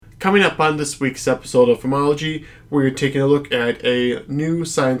Coming up on this week's episode of Filmology, we're taking a look at a new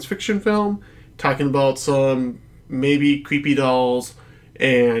science fiction film, talking about some maybe creepy dolls,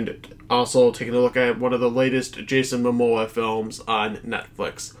 and also taking a look at one of the latest Jason Momoa films on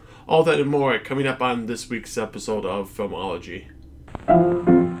Netflix. All that and more coming up on this week's episode of Filmology.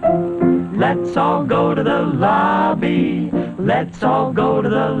 Let's all go to the lobby. Let's all go to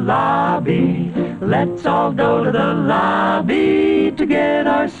the lobby. Let's all go to the lobby to get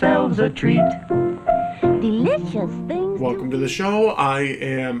ourselves a treat. Delicious things. Welcome to the show. I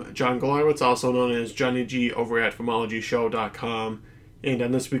am John Golarowitz, also known as Johnny G over at FilmologyShow.com. And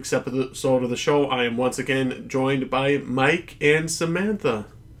on this week's episode of the show, I am once again joined by Mike and Samantha.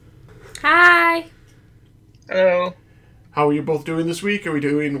 Hi. Hello. How are you both doing this week? Are we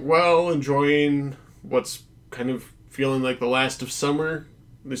doing well? Enjoying what's kind of feeling like the last of summer?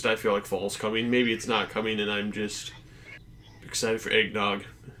 At least I feel like fall's coming. Maybe it's not coming and I'm just excited for eggnog.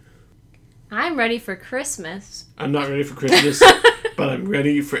 I'm ready for Christmas. I'm not ready for Christmas, but I'm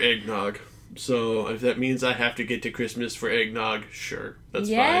ready for eggnog. So if that means I have to get to Christmas for eggnog, sure. That's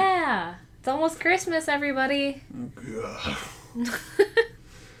fine. Yeah. It's almost Christmas, everybody.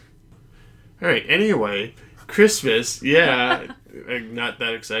 Alright, anyway, Christmas, yeah. I'm not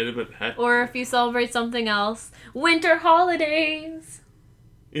that excited, but Or if you celebrate something else, winter holidays.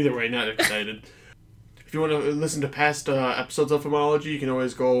 either way, not excited. If you want to listen to past episodes of Filmology, you can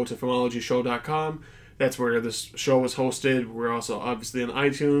always go to FilmologyShow.com. That's where this show was hosted. We're also obviously on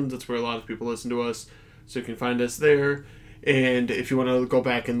iTunes. That's where a lot of people listen to us. So you can find us there. And if you want to go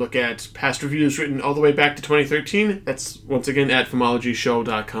back and look at past reviews written all the way back to 2013, that's once again at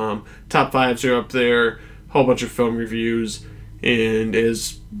FilmologyShow.com. Top 5s are up there. Whole bunch of film reviews. And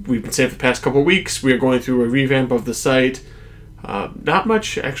as we've been saying for the past couple weeks, we are going through a revamp of the site. Not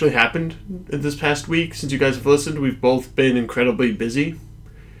much actually happened in this past week since you guys have listened. We've both been incredibly busy.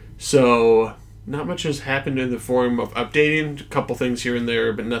 So not much has happened in the form of updating. A couple things here and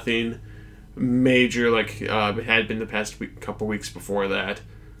there, but nothing major like it had been the past couple weeks before that.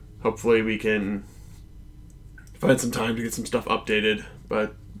 Hopefully we can find some time to get some stuff updated,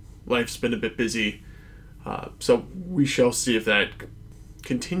 but life's been a bit busy. So we shall see if that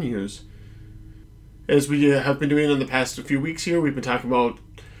continues. As we have been doing in the past few weeks here, we've been talking about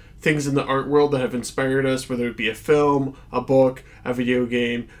things in the art world that have inspired us, whether it be a film, a book, a video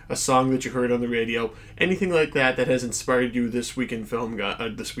game, a song that you heard on the radio, anything like that that has inspired you this week in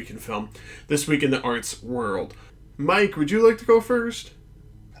this week in the arts world. Mike, would you like to go first?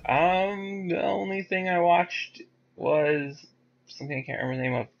 The only thing I watched was something I can't remember the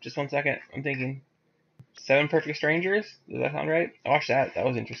name of. Just one second. I'm thinking. 7 Perfect Strangers? Does that sound right? I watched that. That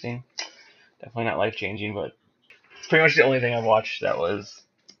was interesting. Definitely not life-changing, but it's pretty much the only thing I've watched that was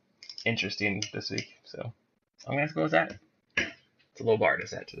interesting this week. So I'm going to go with that. It's a low bar to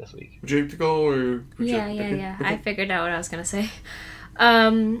set to this week. Would you like to go? Or Yeah. Okay. I figured out what I was going to say.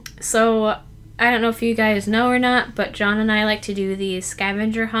 So I don't know if you guys know or not, but John and I like to do these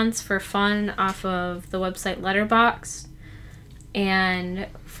scavenger hunts for fun off of the website Letterboxd. And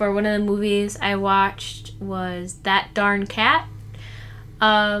for one of the movies I watched was That Darn Cat.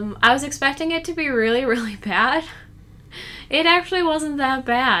 I was expecting it to be really, really bad. It actually wasn't that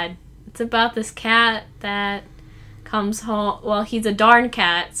bad. It's about this cat that comes home. Well, he's a darn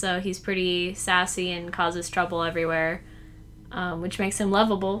cat, so he's pretty sassy and causes trouble everywhere, which makes him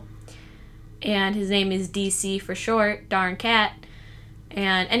lovable. And his name is DC for short, Darn Cat.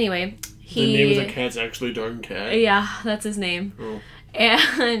 And anyway, the name of the cat's actually Darn Cat. Yeah, that's his name. Oh.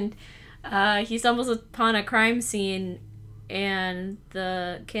 And he stumbles upon a crime scene, and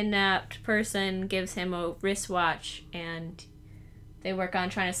the kidnapped person gives him a wristwatch, and they work on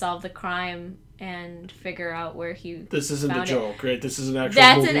trying to solve the crime and figure out where he This isn't a found joke, right? This is an actual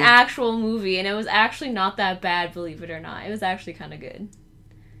That's movie? an actual movie, and it was actually not that bad, believe it or not. It was actually kind of good.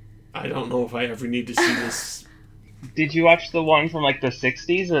 I don't know if I ever need to see this. Did you watch the one from like the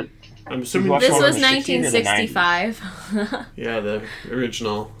 60s? I'm assuming Watch This one was from the 60s or the 1965. Yeah, the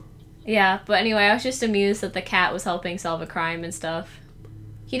original. Yeah, but anyway, I was just amused that the cat was helping solve a crime and stuff.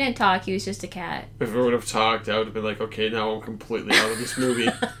 He didn't talk, he was just a cat. If I would have talked, I would have been like, okay, now I'm completely out of this movie.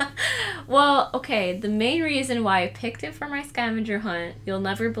 Well, okay, the main reason why I picked it for my scavenger hunt, you'll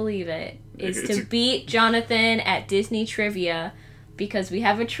never believe it, is to beat Jonathan at Disney Trivia, because we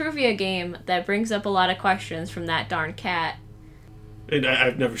have a trivia game that brings up a lot of questions from That Darn Cat. And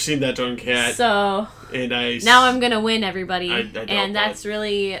I've never seen That Darn Cat. So And now I'm gonna win, everybody. I doubt and that's that.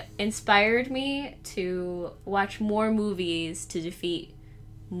 really inspired me to watch more movies to defeat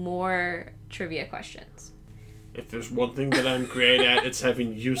more trivia questions. if there's one thing that I'm great at, it's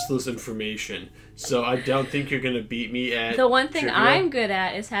having useless information. So I don't think you're going to beat me at The one thing trivia. I'm good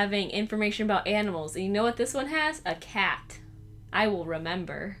at is having information about animals. And you know what this one has? A cat. I will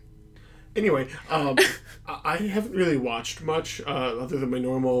remember. Anyway, I haven't really watched much other than my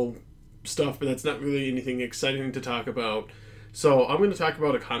normal stuff, but that's not really anything exciting to talk about. So I'm going to talk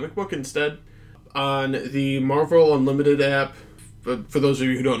about a comic book instead. On the Marvel Unlimited app, for those of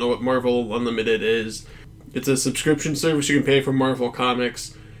you who don't know what Marvel Unlimited is, it's a subscription service you can pay for Marvel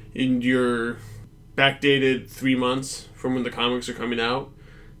comics, and you're backdated 3 months from when the comics are coming out.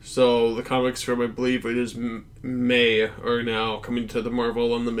 So the comics from, I believe it is May, are now coming to the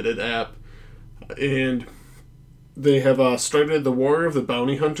Marvel Unlimited app. And they have started the War of the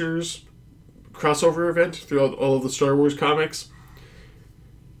Bounty Hunters crossover event throughout all of the Star Wars comics.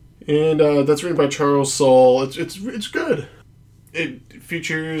 And that's written by Charles Soule. It's good. It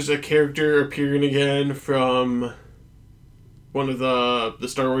features a character appearing again from one of the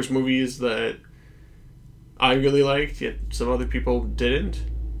Star Wars movies that I really liked, yet some other people didn't.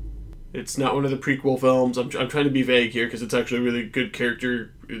 It's not one of the prequel films. I'm trying to be vague here because it's actually a really good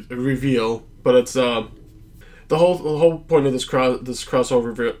character reveal, but it's the whole point of this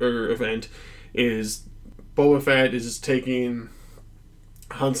crossover event is Boba Fett is taking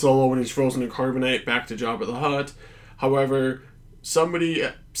Han Solo when he's frozen in carbonite back to Jabba the Hutt. However, somebody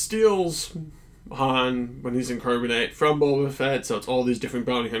steals Han when he's in carbonite from Boba Fett, so it's all these different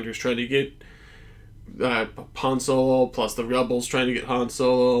bounty hunters trying to get Han Solo, plus the rebels trying to get Han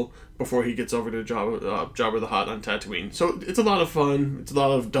Solo before he gets over to Jabba the Hutt on Tatooine. So it's a lot of fun. It's a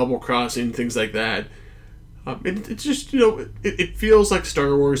lot of double crossing, things like that. It's just, it feels like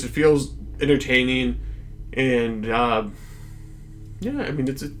Star Wars. It feels entertaining, and yeah, I mean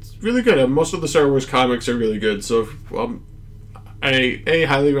it's really good. Most of the Star Wars comics are really good. So I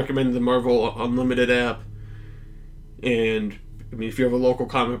highly recommend the Marvel Unlimited app, and I mean if you have a local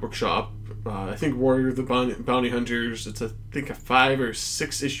comic book shop. I think Warrior of the Bounty Hunters, it's I think a 5 or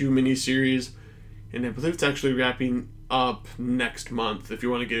 6 issue miniseries, and I believe it's actually wrapping up next month if you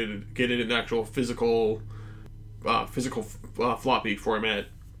want to get it in actual physical floppy format.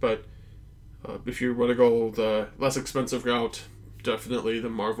 But if you want to go the less expensive route, definitely the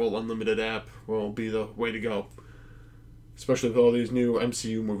Marvel Unlimited app will be the way to go. Especially with all these new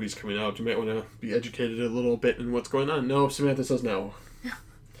MCU movies coming out, you might want to be educated a little bit in what's going on. No, Samantha says no.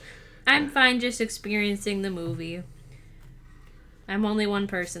 I'm fine just experiencing the movie. I'm only one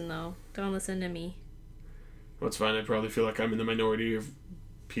person, though. Don't listen to me. Well, it's fine. I probably feel like I'm in the minority of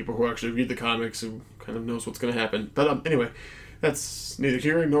people who actually read the comics who kind of knows what's going to happen. But anyway, that's neither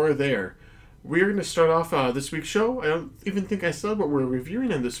here nor there. We're going to start off this week's show. I don't even think I said what we're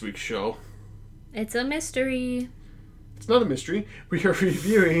reviewing on this week's show. It's a mystery. It's not a mystery. We are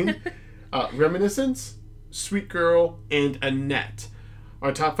reviewing Reminiscence, Sweet Girl, and Annette.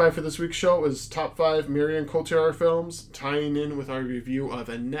 Our top 5 for this week's show is top 5 Marion Cotillard films, tying in with our review of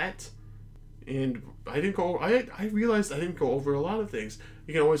Annette. And I realized I didn't go over a lot of things.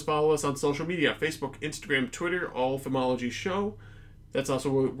 You can always follow us on social media, Facebook, Instagram, Twitter, All Filmology Show. That's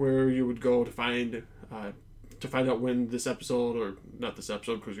also where you would go to find out when this episode, or not this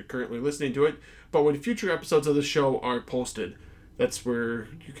episode because you're currently listening to it, but when future episodes of the show are posted. That's where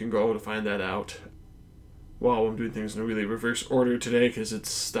you can go to find that out. Wow, I'm doing things in a really reverse order today because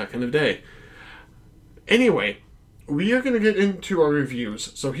it's that kind of day. Anyway, we are going to get into our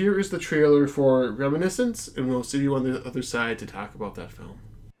reviews. So here is the trailer for Reminiscence, and we'll see you on the other side to talk about that film.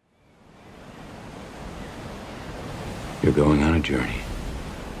 You're going on a journey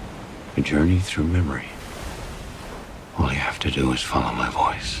through memory. All you have to do is follow my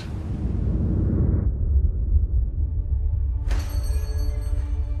voice.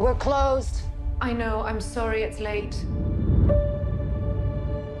 We're closed. I know, I'm sorry it's late.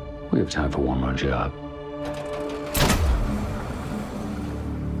 We have time for one more job.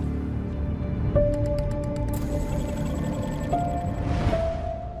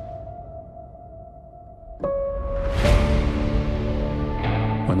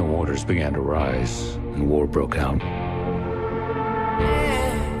 When the waters began to rise and war broke out,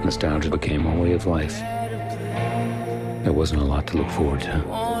 nostalgia became a way of life. There wasn't a lot to look forward to.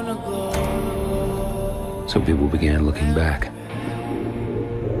 So people began looking back.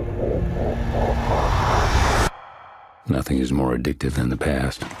 Nothing is more addictive than the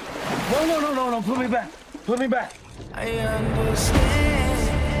past. No, put me back. Put me back. I understand.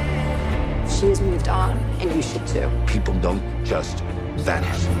 She has moved on, and you should too. People don't just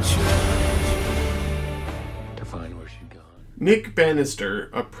vanish. To find where she'd gone. Nick Bannister,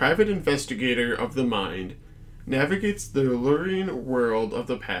 a private investigator of the mind, navigates the alluring world of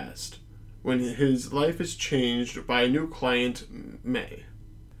the past, when his life is changed by a new client, May.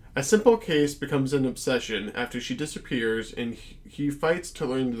 A simple case becomes an obsession after she disappears, and he fights to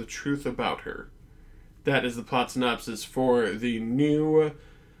learn the truth about her. That is the plot synopsis for the new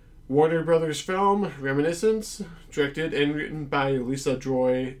Warner Brothers film, Reminiscence, directed and written by Lisa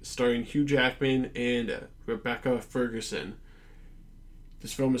Joy, starring Hugh Jackman and Rebecca Ferguson.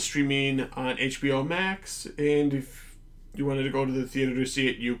 This film is streaming on HBO Max, and if you wanted to go to the theater to see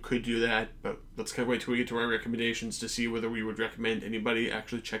it, you could do that, but let's kind of wait till we get to our recommendations to see whether we would recommend anybody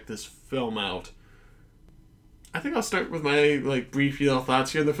actually check this film out. I think I'll start with my brief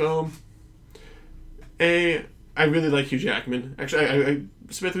thoughts here in the film. I really like Hugh Jackman. Actually, I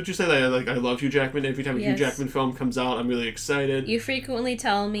Smith, would you say that I love Hugh Jackman? Every time a Hugh Jackman film comes out, I'm really excited. You frequently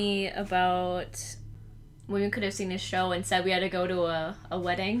tell me about when we could have seen his show and said we had to go to a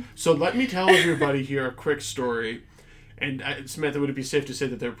wedding. So let me tell everybody here a quick story. And Samantha, would it be safe to say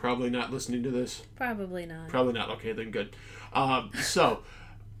that they're probably not listening to this? Probably not. Probably not. Okay, then good. So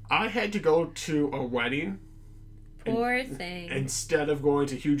I had to go to a wedding. Poor thing. Instead of going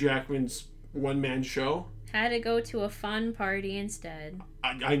to Hugh Jackman's one-man show. Had to go to a fun party instead.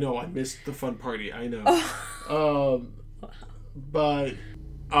 I know, I missed the fun party, I know. Oh.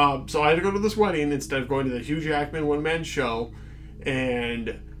 So I had to go to this wedding instead of going to the Hugh Jackman one-man show,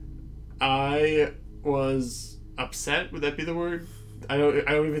 and I was upset, would that be the word? I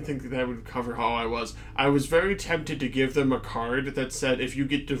don't even think that would cover how I was. I was very tempted to give them a card that said, if you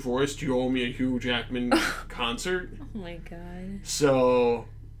get divorced, you owe me a Hugh Jackman concert. Oh my god. So,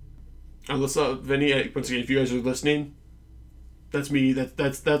 Alyssa, Vinny, once again, if you guys are listening, that's me.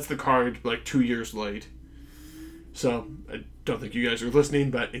 That's the card, 2 years late. So, I don't think you guys are listening,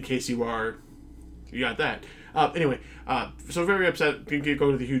 but in case you are, you got that. Anyway, so very upset. Didn't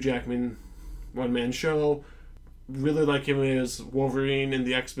go to the Hugh Jackman one-man show. Really like him as Wolverine in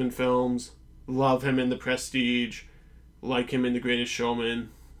the X-Men films. Love him in The Prestige. Like him in The Greatest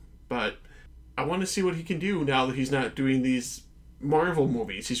Showman. But I want to see what he can do now that he's not doing these Marvel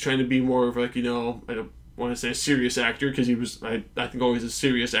movies. He's trying to be more of I don't want to say a serious actor, because he was, I think, always a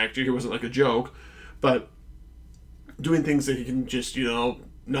serious actor. He wasn't a joke. But doing things that he can just,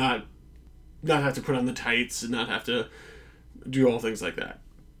 not have to put on the tights and not have to do all things like that.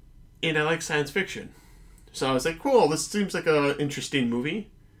 And I like science fiction. So I was like, cool, this seems like an interesting movie.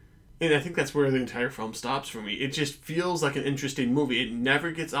 And I think that's where the entire film stops for me. It just feels like an interesting movie. It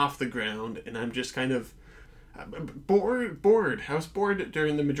never gets off the ground, and I'm just kind of bored. I was bored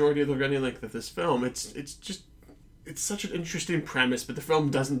during the majority of the running length of this film. It's such an interesting premise, but the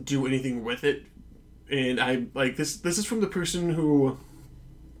film doesn't do anything with it. And I like this. This is from the person who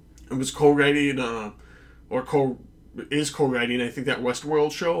was co-writing is co-writing, I think, that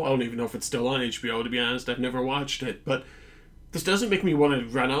Westworld show. I don't even know if it's still on HBO, to be honest. I've never watched it, but this doesn't make me want to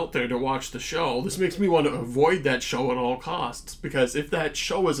run out there to watch the show. This makes me want to avoid that show at all costs, because if that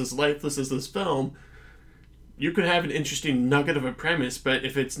show is as lifeless as this film, you could have an interesting nugget of a premise, but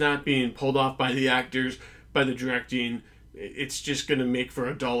if it's not being pulled off by the actors, by the directing, it's just going to make for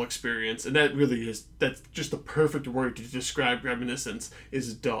a dull experience. And that's just the perfect word to describe Reminiscence,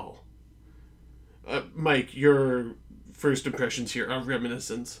 is dull. Mike, your first impressions here of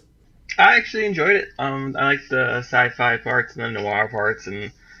Reminiscence. I actually enjoyed it. I like the sci-fi parts and the noir parts,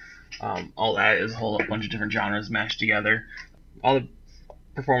 and all that is a whole bunch of different genres mashed together. All the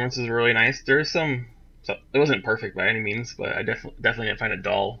performances were really nice. There's some, so it wasn't perfect by any means, but I definitely didn't find it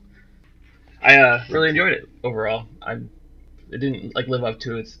dull. I really enjoyed it overall. It didn't live up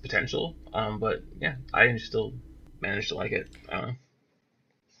to its potential, but yeah, I still managed to like it.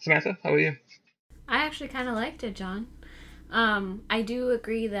 Samantha, how about you? I actually kind of liked it, John. I do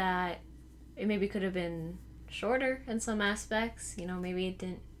agree that it maybe could have been shorter in some aspects. Maybe it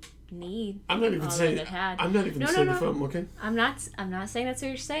didn't need I'm not even saying it had. I'm not even saying the film, okay? I'm not saying that's what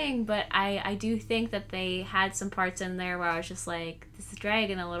you're saying, but I do think that they had some parts in there where I was just like, this is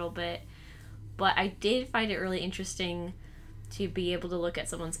dragging a little bit. But I did find it really interesting to be able to look at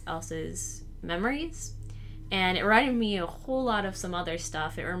someone else's memories. And it reminded me a whole lot of some other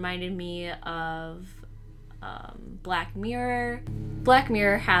stuff. It reminded me of Black Mirror. Black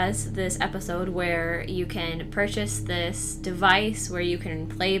Mirror has this episode where you can purchase this device where you can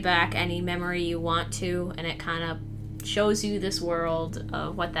play back any memory you want to, and it kind of shows you this world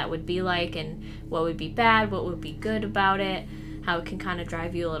of what that would be like and what would be bad, what would be good about it, how it can kind of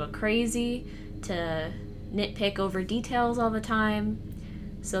drive you a little crazy to nitpick over details all the time.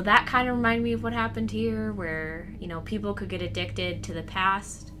 So that kind of reminded me of what happened here, where, people could get addicted to the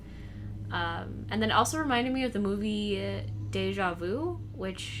past. And then also reminded me of the movie Deja Vu,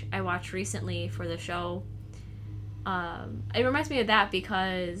 which I watched recently for the show. It reminds me of that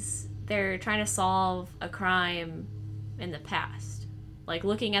because they're trying to solve a crime in the past. Like,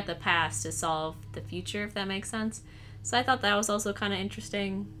 looking at the past to solve the future, if that makes sense. So I thought that was also kind of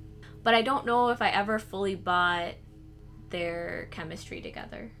interesting. But I don't know if I ever fully bought their chemistry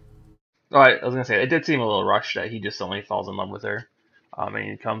together. Oh, I was going to say, it did seem a little rushed that he just suddenly falls in love with her. And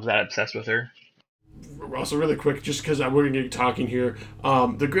he becomes that obsessed with her. Also, really quick, just because we're going to get talking here,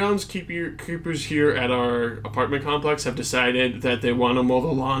 the groundskeepers here at our apartment complex have decided that they want to mow the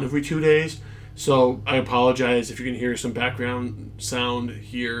lawn every 2 days. So I apologize if you can hear some background sound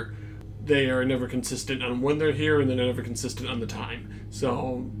here. They are never consistent on when they're here, and they're never consistent on the time.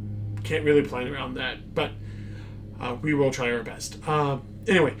 So can't really plan around that, but we will try our best.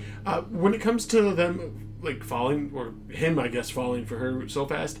 Anyway, when it comes to them like falling, or him, I guess, falling for her so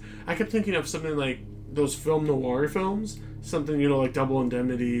fast, I kept thinking of something like those film noir films, something, you know, like Double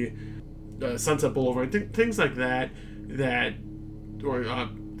Indemnity, Sunset Boulevard, things like that, or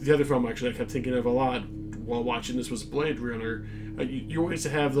the other film actually I kept thinking of a lot while watching this was Blade Runner. You always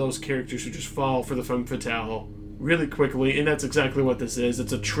have those characters who just fall for the femme fatale really quickly, and that's exactly what this is.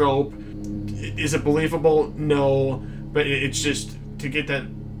 It's a trope. Is it believable? No, but it's just, to get that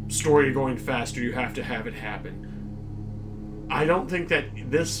story going faster, you have to have it happen. I don't think that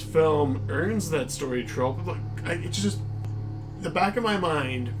this film earns that story trope. Look, it's just, the back of my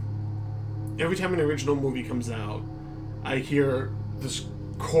mind, every time an original movie comes out, I hear this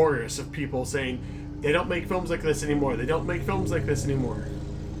chorus of people saying, they don't make films like this anymore. They don't make films like this anymore.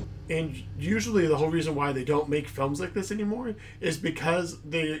 And usually the whole reason why they don't make films like this anymore is because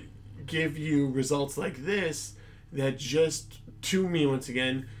they give you results like this that just, to me, once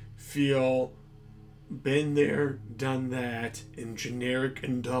again, feel been there, done that, and generic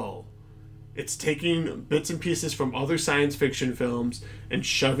and dull. It's taking bits and pieces from other science fiction films and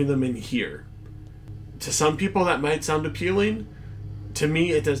shoving them in here. To some people that might sound appealing. To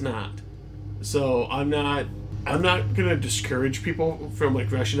me, it does not. So I'm not gonna discourage people from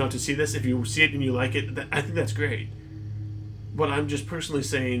like rushing out to see this. If you see it and you like it, I think that's great. What I'm just personally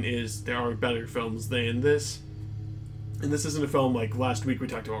saying is there are better films than this. And this isn't a film like last week we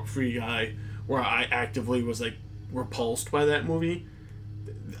talked about Free Guy, where I actively was like repulsed by that movie.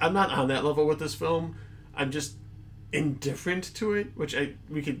 I'm not on that level with this film. I'm just indifferent to it, which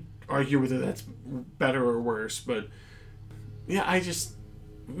we could argue whether that's better or worse, but yeah, I just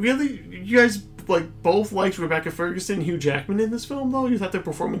really, you guys like both liked Rebecca Ferguson and Hugh Jackman in this film, though? You thought their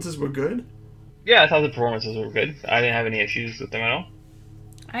performances were good? Yeah, I thought the performances were good. I didn't have any issues with them at all.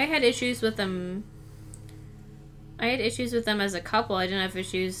 I had issues with them as a couple. I didn't have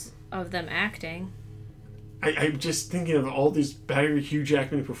issues of them acting. I'm just thinking of all these better Hugh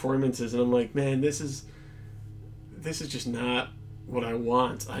Jackman performances, and I'm like, man, this is just not what I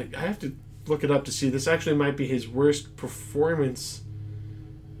want. I have to look it up to see. This actually might be his worst performance.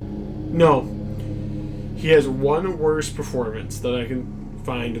 No. He has one worse performance that I can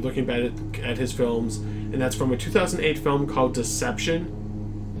find looking back at his films, and that's from a 2008 film called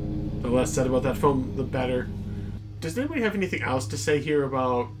Deception. The less said about that film, the better. Does anybody have anything else to say here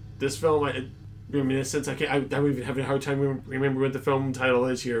about this film? Reminiscence. I'm even having a hard time remembering what the film title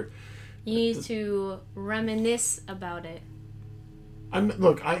is here. You need to reminisce about it. Thank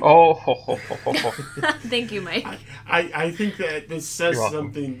you, Mike. I think that this says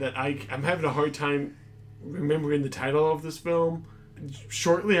something that I'm having a hard time remembering the title of this film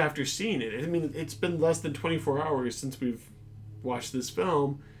shortly after seeing it. I mean, it's been less than 24 hours since we've watched this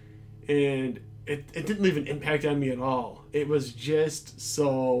film, and it didn't leave an impact on me at all. It was just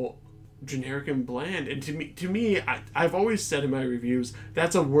so generic and bland, and to me, I've always said in my reviews,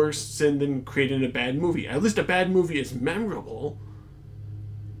 that's a worse sin than creating a bad movie. At least a bad movie is memorable,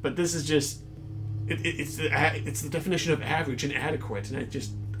 but this is just it's the definition of average and adequate, and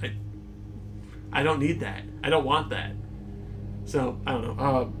I don't need that. I don't want that. So I don't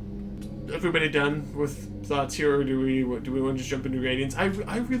know. Everybody done with thoughts here, or do we want to just jump into ratings? I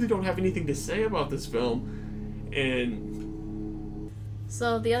really don't have anything to say about this film, and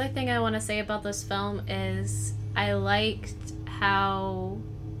so the other thing I want to say about this film is I liked how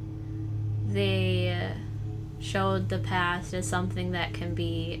they showed the past as something that can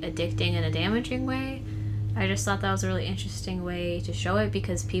be addicting in a damaging way. I just thought that was a really interesting way to show it,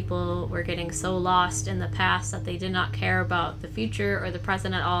 because people were getting so lost in the past that they did not care about the future or the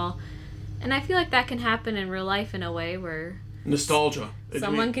present at all. And I feel like that can happen in real life in a way where nostalgia.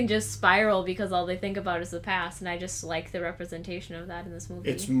 Someone can just spiral because all they think about is the past, and I just like the representation of that in this movie.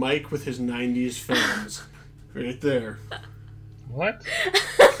 It's Mike with his 90s films. Right there. What?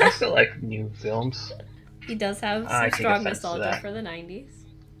 I still like new films. He does have some strong nostalgia for the 90s.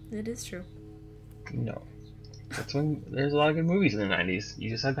 It is true. No. That's when there's a lot of good movies in the 90s. You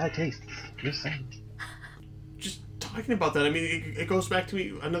just had bad taste. Just saying. Just talking about that, I mean, it goes back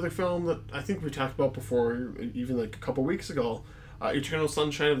to another film that I think we talked about before, even like a couple weeks ago, Eternal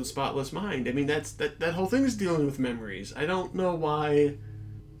Sunshine of the Spotless Mind. I mean, that whole thing is dealing with memories. I don't know why.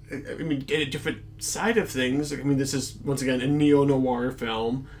 I mean, a different side of things. I mean, this is, once again, a neo-noir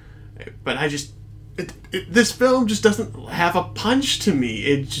film, but I just... this film just doesn't have a punch to me.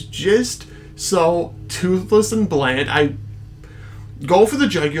 It's just so toothless and bland. I go for the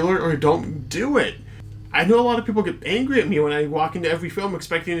jugular or don't do it. I know a lot of people get angry at me when I walk into every film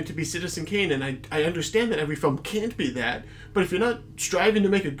expecting it to be Citizen Kane, and I understand that every film can't be that, but if you're not striving to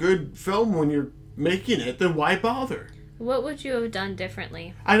make a good film when you're making it, then why bother? What would you have done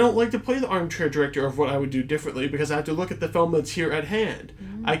differently? I don't like to play the armchair director of what I would do differently because I have to look at the film that's here at hand.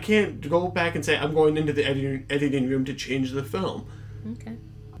 Mm-hmm. I can't go back and say I'm going into the editing room to change the film. Okay.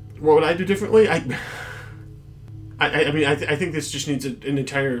 What would I do differently? I mean, I think this just needs an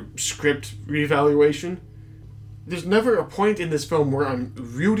entire script reevaluation. There's never a point in this film where I'm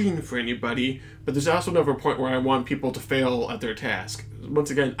rooting for anybody, but there's also never a point where I want people to fail at their task. Once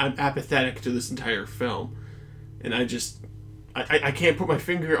again, I'm apathetic to this entire film. And I can't put my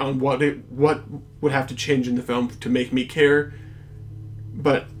finger on what would have to change in the film to make me care.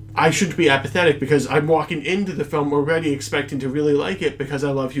 But I shouldn't be apathetic because I'm walking into the film already expecting to really like it because I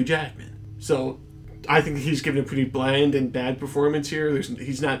love Hugh Jackman. So I think he's given a pretty bland and bad performance here.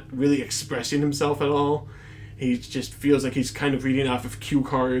 He's not really expressing himself at all. He just feels like he's kind of reading off of cue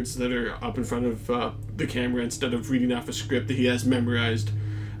cards that are up in front of the camera instead of reading off a script that he has memorized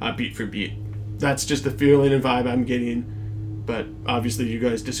beat for beat. That's just the feeling and vibe I'm getting, but obviously you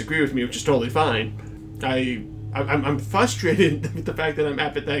guys disagree with me, which is totally fine. I'm frustrated with the fact that I'm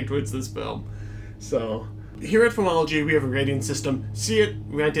apathetic towards this film. So, here at Filmology, we have a rating system. See it,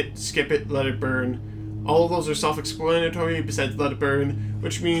 rent it, skip it, let it burn. All of those are self-explanatory besides let it burn,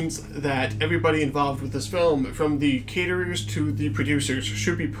 which means that everybody involved with this film, from the caterers to the producers,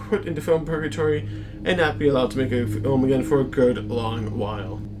 should be put into film purgatory and not be allowed to make a film again for a good long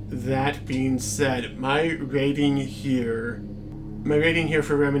while. That being said, my rating here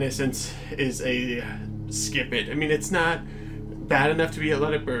for Reminiscence is a skip it. I mean, it's not bad enough to be a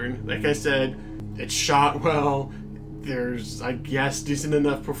let it burn. Like I said, it's shot well. There's, I guess, decent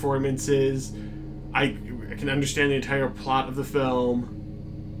enough performances. I can understand the entire plot of the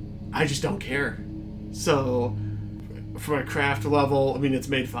film. I just don't care. So, from a craft level, I mean, it's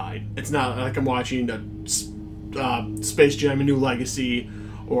made fine. It's not like I'm watching a Space Jam: A New Legacy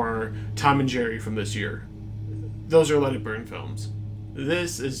or Tom and Jerry from this year. Those are let it burn films.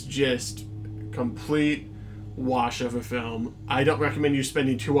 This is just complete wash of a film. I don't recommend you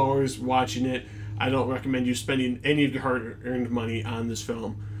spending 2 hours watching it. I don't recommend you spending any of your hard-earned money on this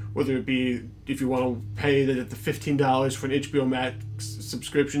film. Whether it be if you want to pay the $15 for an HBO Max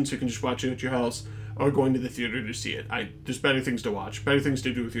subscription so you can just watch it at your house, or going to the theater to see it. There's better things to watch, better things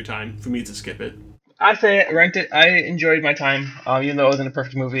to do with your time. For me, it's a skip it. I say rent it. I enjoyed my time. Even though it wasn't a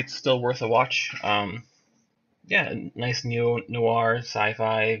perfect movie, it's still worth a watch. Yeah, nice neo-noir,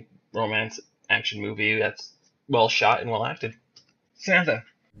 sci-fi, romance, action movie that's well shot and well acted. Samantha.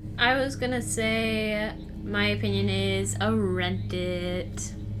 I was gonna say my opinion is a rent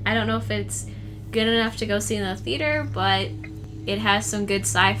it. I don't know if it's good enough to go see in the theater, but it has some good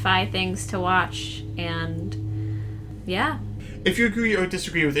sci-fi things to watch, and yeah. If you agree or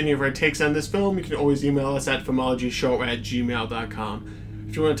disagree with any of our takes on this film, you can always email us at filmologyshow@gmail.com.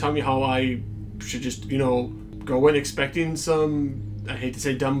 If you want to tell me how I should just, go in expecting some, I hate to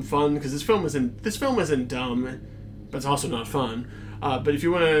say dumb fun, because this film isn't dumb, but it's also not fun. But if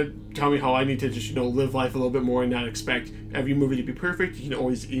you want to tell me how I need to just, live life a little bit more and not expect every movie to be perfect, you can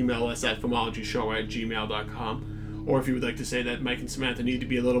always email us at filmologyshow@gmail.com. Or if you would like to say that Mike and Samantha need to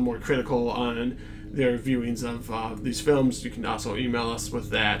be a little more critical on their viewings of these films, you can also email us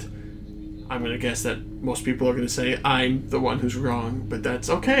with that. I'm going to guess that most people are going to say I'm the one who's wrong, but that's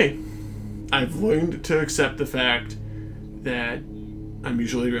okay. I've learned to accept the fact that I'm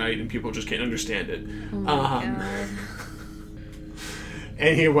usually right and people just can't understand it. Oh my God.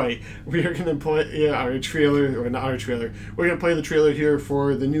 Anyway, we are going to play our trailer, or not our trailer. We're going to play the trailer here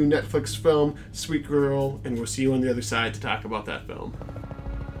for the new Netflix film, Sweet Girl, and we'll see you on the other side to talk about that film.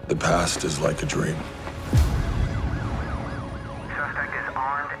 The past is like a dream. Suspect is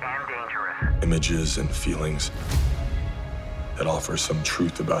armed and dangerous. Images and feelings that offer some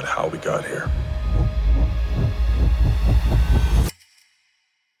truth about how we got here.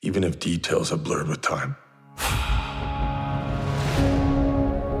 Even if details have blurred with time.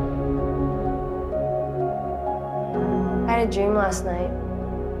 I had a dream last night.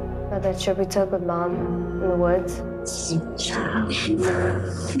 About that trip we took with Mom in the woods? I miss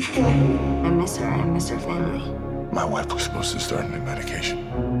her. I miss her family. My wife was supposed to start a new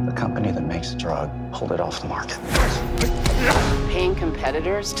medication. The company that makes the drug pulled it off the market. Paying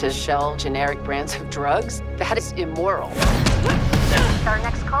competitors to sell generic brands of drugs? That is immoral. Our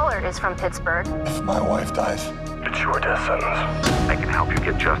next caller is from Pittsburgh. If my wife dies, it's your death sentence. I can help you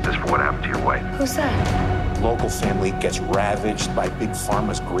get justice for what happened to your wife. Who's that? Local family gets ravaged by Big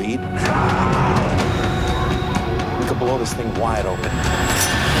Pharma's greed. We could blow this thing wide open.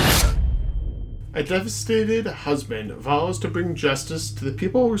 A devastated husband vows to bring justice to the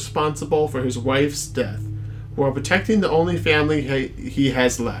people responsible for his wife's death, while protecting the only family he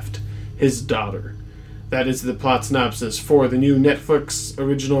has left, his daughter. That is the plot synopsis for the new Netflix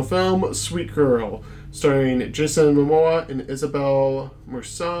original film, Sweet Girl, starring Jason Momoa and Isabel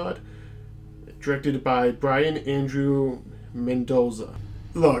Merced, directed by Brian Andrew Mendoza.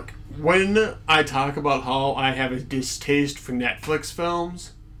 Look, when I talk about how I have a distaste for Netflix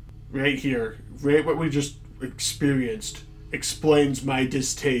films, right here, right what we just experienced, explains my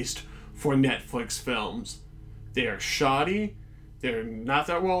distaste for Netflix films. They are shoddy, they're not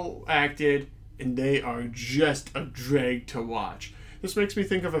that well acted, and they are just a drag to watch. This makes me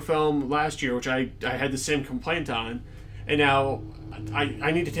think of a film last year, which I had the same complaint on, and now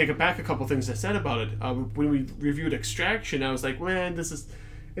I need to take it back a couple things I said about it. When we reviewed Extraction, I was like, man, it's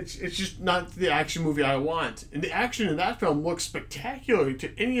just not the action movie I want. And the action in that film looks spectacular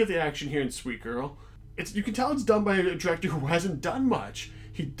to any of the action here in Sweet Girl. You can tell it's done by a director who hasn't done much.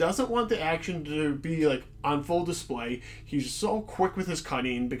 He doesn't want the action to be like on full display. He's so quick with his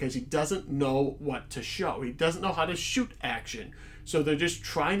cutting because he doesn't know what to show. He doesn't know how to shoot action. So they're just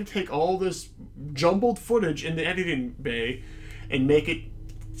trying to take all this jumbled footage in the editing bay and make it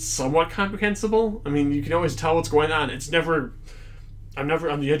somewhat comprehensible. I mean, you can always tell what's going on. I'm never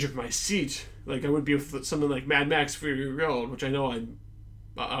on the edge of my seat like I would be with something like Mad Max Fury Road, which I know out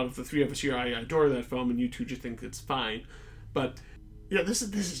of the three of us here, I adore that film, and you two just think it's fine. But yeah, this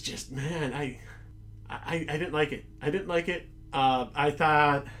is just, man, I didn't like it. I didn't like it. I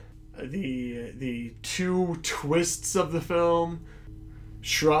thought the two twists of the film,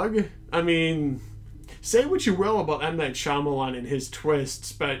 shrug. I mean, say what you will about M. Night Shyamalan and his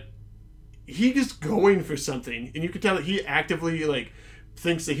twists, but he is going for something, and you can tell that he actively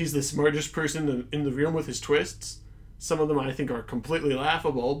thinks that he's the smartest person in the room with his twists. Some of them I think are completely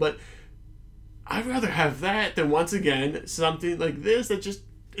laughable, but I'd rather have that than, once again, something like this that just,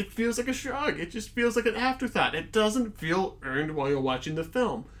 it feels like a shrug. It just feels like an afterthought. It doesn't feel earned while you're watching the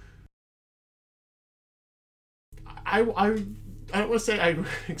film. I don't want to say I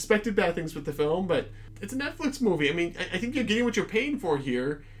expected bad things with the film, but it's a Netflix movie. I mean, I think you're getting what you're paying for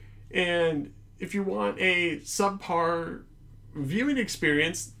here, and if you want a subpar viewing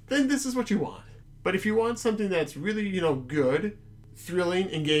experience, then this is what you want. But if you want something that's really, good, thrilling,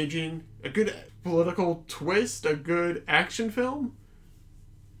 engaging, a good political twist, a good action film,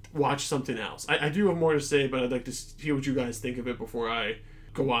 watch something else. I do have more to say, but I'd like to hear what you guys think of it before I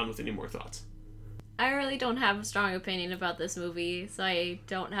go on with any more thoughts. I really don't have a strong opinion about this movie, so I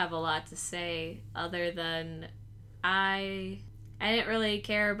don't have a lot to say other than I didn't really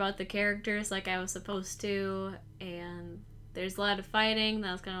care about the characters like I was supposed to, and there's a lot of fighting.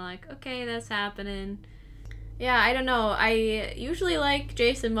 That was kind of like, okay, that's happening. Yeah, I don't know. I usually like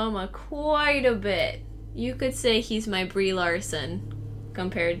Jason Momoa quite a bit. You could say he's my Brie Larson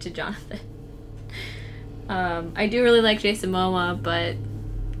compared to Jonathan. I do really like Jason Momoa, but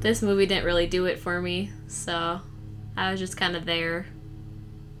this movie didn't really do it for me, so I was just kind of there.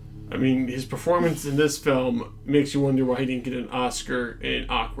 I mean, his performance in this film makes you wonder why he didn't get an Oscar in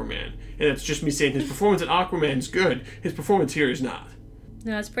Aquaman. And it's just me saying his performance in Aquaman is good. His performance here is not.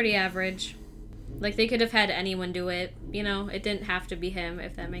 No, it's pretty average. Like, they could have had anyone do it. It didn't have to be him,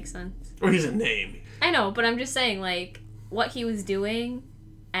 if that makes sense. Well, he's a name. I know, but I'm just saying, what he was doing,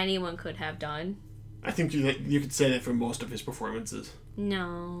 anyone could have done. I think you could say that for most of his performances.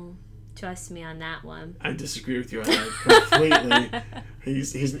 No. Trust me on that one. I disagree with you on that completely.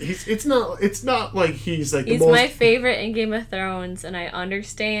 It's not like he's like the most... He's my favorite in Game of Thrones, and I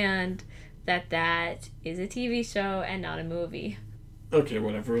understand that is a TV show and not a movie. Okay,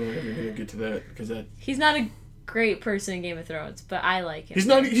 whatever. We're never gonna get to that because that. He's not a great person in Game of Thrones, but I like him. He's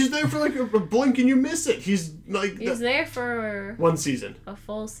not. He's there for like a blink and you miss it. He's there for one season. A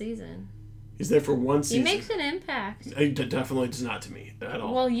full season. He's there for one season. He makes an impact. It definitely does not to me at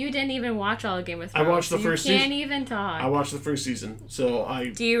all. Well, you didn't even watch all of Game of Thrones. I watched the first season. You can't even talk. I watched the first season, so I...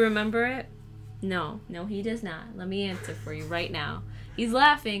 Do you remember it? No, he does not. Let me answer for you right now. He's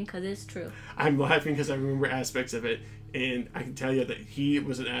laughing because it's true. I'm laughing because I remember aspects of it, And I can tell you that he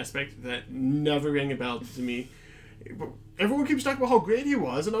was an aspect that never rang a bell to me. Everyone keeps talking about how great he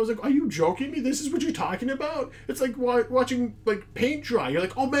was, and I was like, are you joking me? This is what you're talking about? It's like watching like paint dry. You're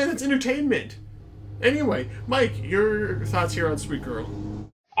like, oh man, it's entertainment. Anyway, Mike, your thoughts here on Sweet Girl.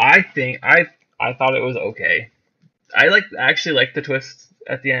 I thought it was okay. I actually like the twist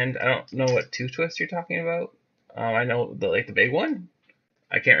at the end. I don't know what two twists you're talking about. I know the big one.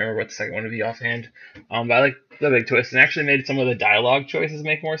 I can't remember what the second one would be offhand. But I like the big twist, and actually made some of the dialogue choices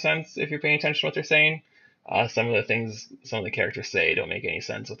make more sense if you're paying attention to what they're saying. Some of the things some of the characters say don't make any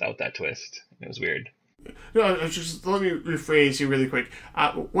sense without that twist. It was weird. No, just let me rephrase you really quick.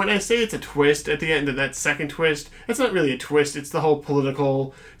 When I say it's a twist at the end of that second twist, it's not really a twist. It's the whole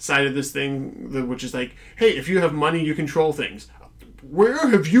political side of this thing, which is like, hey, if you have money, you control things. Where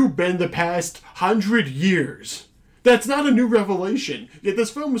have you been the past 100 years? That's not a new revelation. Yet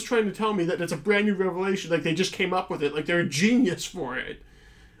this film was trying to tell me that it's a brand new revelation. Like they just came up with it. Like they're a genius for it.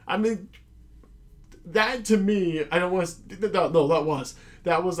 I mean, that to me, I don't want to... No,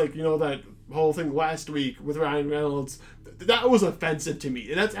 that was like, that whole thing last week with Ryan Reynolds. That was offensive to me.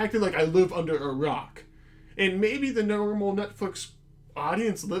 And that's acting like I live under a rock. And maybe the normal Netflix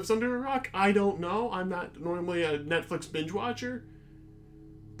audience lives under a rock. I don't know. I'm not normally a Netflix binge watcher.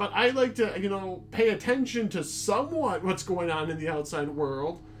 But I like to, pay attention to somewhat what's going on in the outside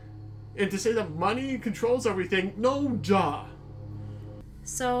world. And to say that money controls everything, no duh.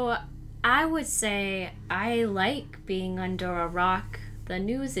 So, I would say I like being under a rock. The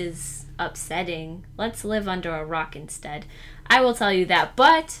news is upsetting. Let's live under a rock instead. I will tell you that.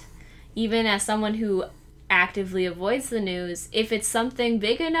 But, even as someone who actively avoids the news, if it's something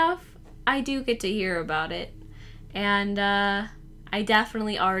big enough, I do get to hear about it. And, I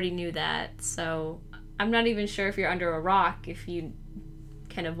definitely already knew that, so I'm not even sure if you're under a rock if you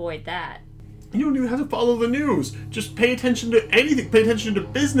can avoid that. You don't even have to follow the news. Just pay attention to anything. Pay attention to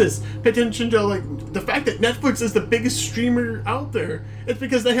business. Pay attention to, the fact that Netflix is the biggest streamer out there. It's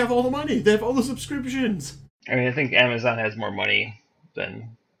because they have all the money. They have all the subscriptions. I mean, I think Amazon has more money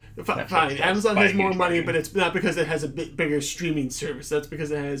than... Fine, Amazon has more money, but it's not because it has a bigger streaming service. That's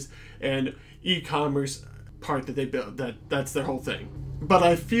because it has an e-commerce part that they build. That's their whole thing. But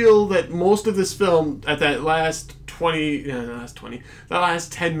I feel that most of this film at that last 10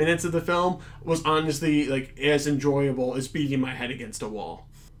 minutes of the film was honestly as enjoyable as beating my head against a wall.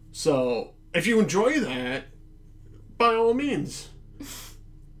 So if you enjoy that, by all means,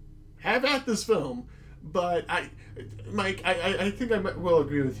 have at this film. But Mike, I think I will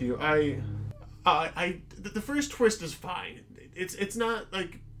agree with you. The first twist is fine. It's not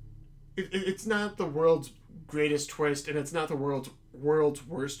it's not the world's greatest twist, and it's not the world's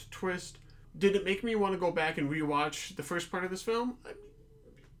worst twist. Did it make me want to go back and rewatch the first part of this film?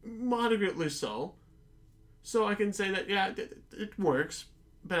 Moderately so. So I can say that, yeah, it works.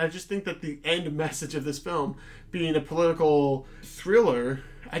 But I just think that the end message of this film, being a political thriller,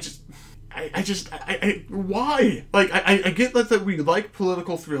 why? I get that we like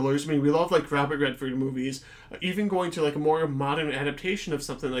political thrillers. I mean, we love Robert Redford movies. Even going to a more modern adaptation of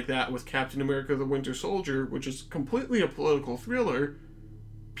something like that with Captain America: The Winter Soldier, which is completely a political thriller.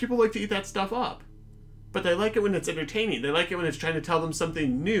 People like to eat that stuff up. But they like it when it's entertaining. They like it when it's trying to tell them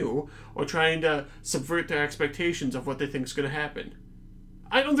something new or trying to subvert their expectations of what they think is going to happen.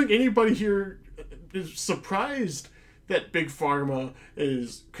 I don't think anybody here is surprised that Big Pharma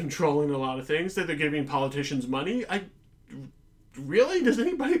is controlling a lot of things, that they're giving politicians money. Really? Does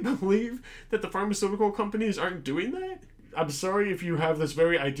anybody believe that the pharmaceutical companies aren't doing that? I'm sorry if you have this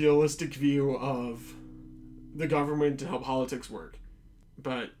very idealistic view of the government and how politics work,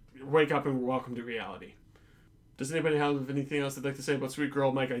 but wake up and welcome to reality. Does anybody have anything else they'd like to say about Sweet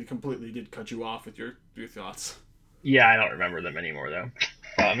Girl? Mike, I completely did cut you off with your thoughts. Yeah, I don't remember them anymore, though.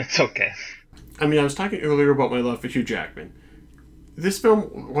 It's okay. I mean, I was talking earlier about my love for Hugh Jackman. This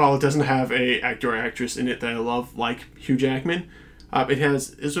film, while it doesn't have a actor or actress in it that I love like Hugh Jackman, it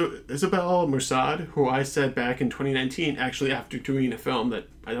has Isabel Merced, who I said back in 2019, actually after doing a film that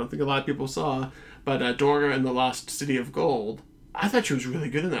I don't think a lot of people saw, but Dora and the Lost City of Gold. I thought she was really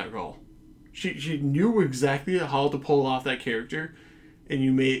good in that role. She knew exactly how to pull off that character, and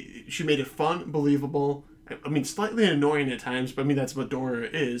she made it fun, believable. I mean, slightly annoying at times, but I mean, that's what Dora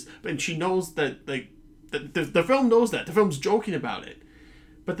is. But she knows that, the film knows that. The film's joking about it.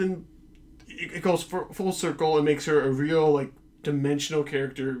 But then it goes full circle and makes her a real, dimensional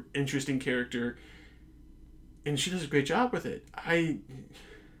character, interesting character. And she does a great job with it. I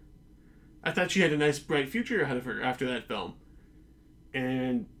thought she had a nice, bright future ahead of her after that film.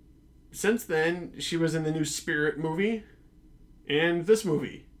 And since then, she was in the new Spirit movie and this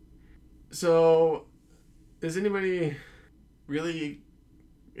movie. So Is anybody really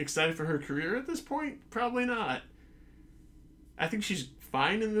excited for her career at this point? Probably not. I think she's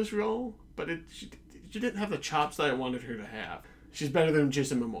fine in this role, but she didn't have the chops that I wanted her to have. She's better than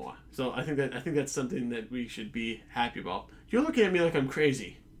Jason Momoa, so I think that's something that we should be happy about. You're looking at me like I'm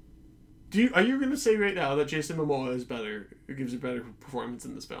crazy. Are you going to say right now that Jason Momoa is better, gives a better performance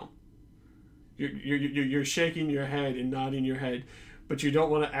in this film? You're shaking your head and nodding your head, but you don't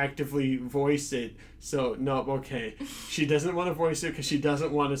want to actively voice it. So no, okay. She doesn't want to voice it because she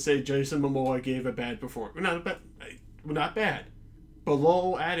doesn't want to say Jason Momoa gave a bad performance. Not bad,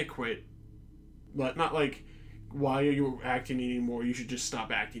 below adequate, but not like, why are you acting anymore? You should just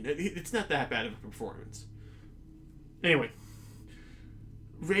stop acting. It's not that bad of a performance. Anyway,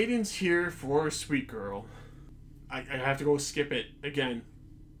 ratings here for Sweet Girl. I have to go skip it again.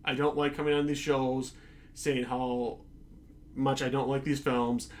 I don't like coming on these shows saying how much I don't like these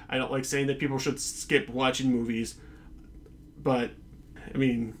films. I don't like saying that people should skip watching movies. But, I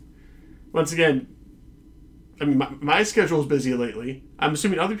mean, once again, my schedule is busy lately. I'm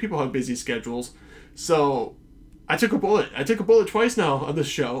assuming other people have busy schedules. So, I took a bullet. I took a bullet twice now on this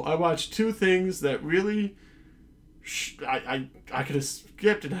show. I watched two things that really I could have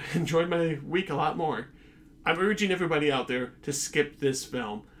skipped, and I enjoyed my week a lot more. I'm urging everybody out there to skip this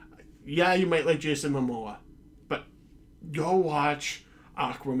film. Yeah, you might like Jason Momoa, but go watch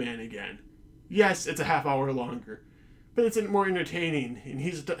Aquaman again. Yes, it's a half hour longer, but it's more entertaining, and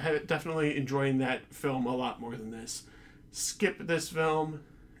he's definitely enjoying that film a lot more than this. Skip this film,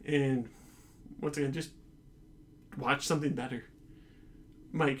 and once again, just watch something better.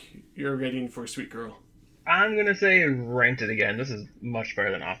 Mike, you're rating for Sweet Girl. I'm going to say rent it again. This is much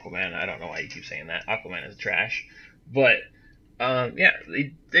better than Aquaman. I don't know why you keep saying that. Aquaman is trash. But, yeah,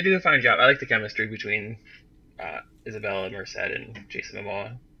 they do a fine job. I like the chemistry between Isabella Merced and Jason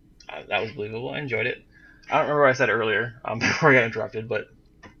Momoa. That was believable. I enjoyed it. I don't remember what I said earlier before I got interrupted, but,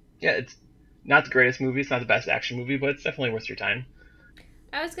 yeah, it's not the greatest movie. It's not the best action movie, but it's definitely worth your time.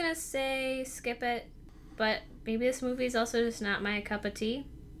 I was going to say skip it, but maybe this movie is also just not my cup of tea.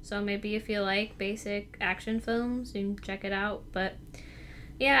 So maybe if you like basic action films, you can check it out. But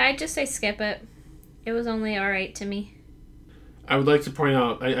yeah, I'd just say skip it. It was only alright to me. I would like to point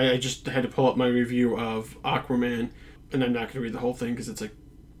out, I just had to pull up my review of Aquaman, and I'm not going to read the whole thing because it's like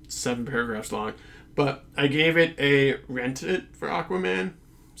 7 paragraphs long. But I gave it a rent it for Aquaman,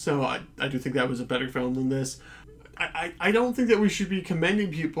 so I do think that was a better film than this. I don't think that we should be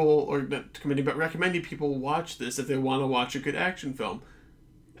commending people, or not commending, but recommending people watch this if they want to watch a good action film.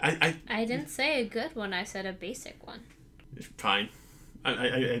 I didn't say a good one. I said a basic one. Fine.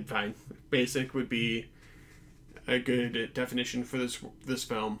 Fine. Basic would be a good definition for this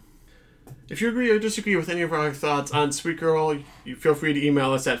film. If you agree or disagree with any of our thoughts on Sweet Girl, you feel free to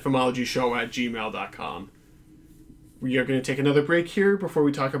email us at filmologyshow@gmail.com. We are going to take another break here before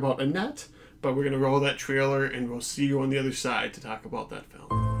we talk about Annette, but we're going to roll that trailer and we'll see you on the other side to talk about that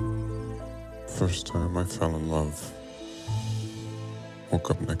film. First time I fell in love. Woke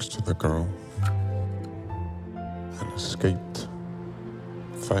up next to the girl and escaped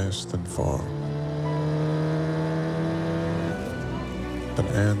fast and far. But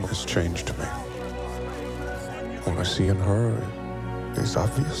Anne has changed me. What I see in her is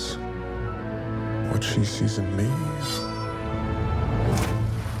obvious. What she sees in me,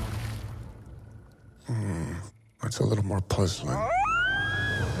 it's a little more puzzling.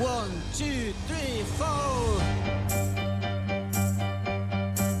 1, 2, 3, 4.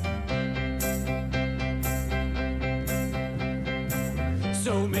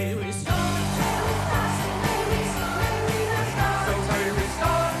 So may we start.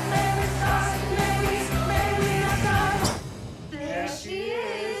 There she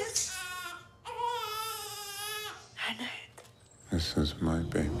is. This is my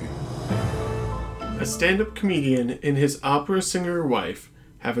baby. A stand-up comedian and his opera singer wife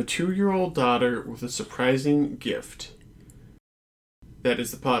have a 2-year-old daughter with a surprising gift. That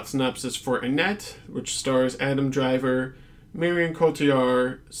is the plot synopsis for Annette, which stars Adam Driver, Marion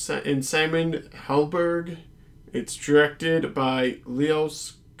Cotillard, and Simon Helberg. It's directed by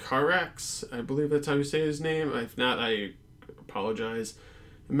Leos Carax. I believe that's how you say his name. If not, I apologize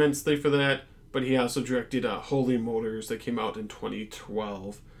immensely for that. But he also directed Holy Motors that came out in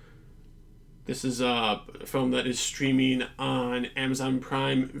 2012. This is a film that is streaming on Amazon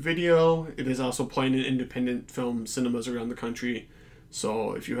Prime Video. It is also playing in independent film cinemas around the country.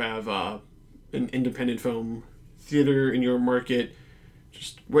 So if you have an independent film theater in your market,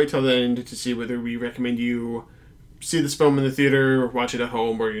 just wait till the end to see whether we recommend you see this film in the theater, or watch it at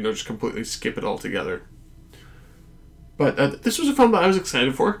home, or just completely skip it altogether. But this was a film that I was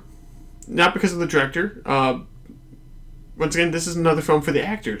excited for. Not because of the director. Once again, this is another film for the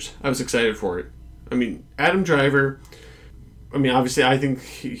actors. I was excited for it. I mean, Adam Driver, I mean, obviously, I think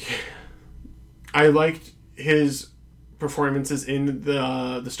I liked his performances in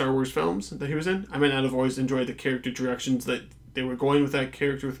the Star Wars films that he was in. I mean, I've always enjoyed the character directions that they were going with that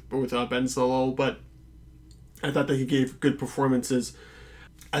character with Ben Solo, but I thought that he gave good performances.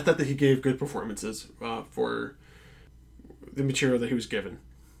 For the material that he was given.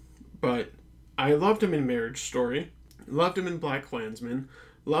 But I loved him in Marriage Story, loved him in BlacKkKlansman,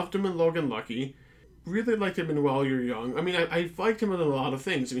 loved him in Logan Lucky, really liked him in While You're Young. I mean, I liked him in a lot of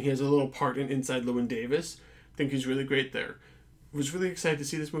things. I mean, he has a little part in Inside Llewyn Davis. I think he's really great there. Was really excited to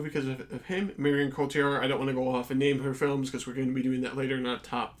see this movie because of him. Marion Cotillard, I don't want to go off and name her films because we're going to be doing that later in our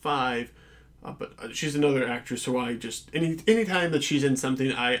top 5. But she's another actress who I just... Any time that she's in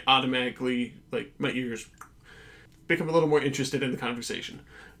something, I automatically, like, my ears become a little more interested in the conversation.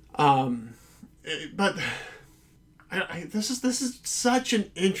 But this is such an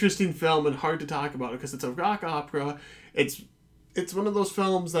interesting film and hard to talk about because it's a rock opera. It's one of those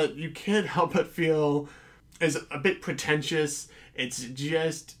films that you can't help but feel is a bit pretentious. It's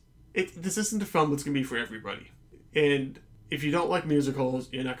just... This isn't a film that's going to be for everybody. And if you don't like musicals,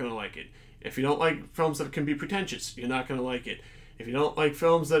 you're not going to like it. If you don't like films that can be pretentious, you're not going to like it. If you don't like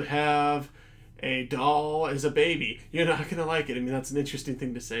films that have a doll as a baby, you're not going to like it. I mean, that's an interesting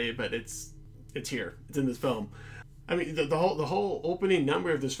thing to say, but it's here. It's in this film. I mean, the whole opening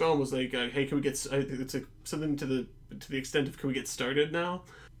number of this film was like, hey, can we get... It's like something to the extent of, can we get started now?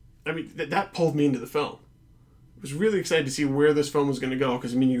 I mean, that pulled me into the film. I was really excited to see where this film was going to go,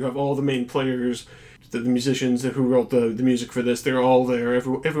 because, I mean, you have all the main players, the musicians who wrote the music for this, they're all there,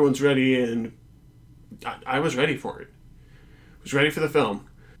 everyone's ready, and I was ready for it. I was ready for the film.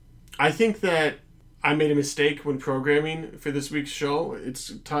 I think that I made a mistake when programming for this week's show.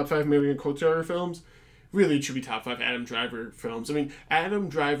 It's top 5 Marion Cotillard films. Really, it should be top 5 Adam Driver films. I mean, Adam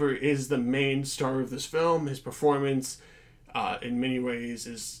Driver is the main star of this film. His performance, in many ways,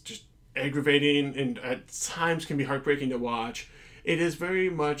 is just aggravating and at times can be heartbreaking to watch. It is very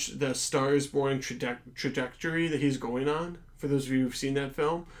much the Star is Born trajectory that he's going on. For those of you who've seen that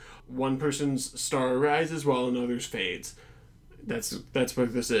film, one person's star rises while another's fades. That's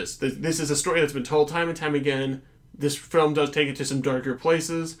what this is. This is a story that's been told time and time again. This film does take it to some darker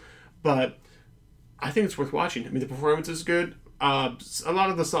places, but I think it's worth watching. I mean, the performance is good. A lot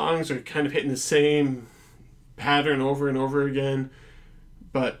of the songs are kind of hitting the same pattern over and over again,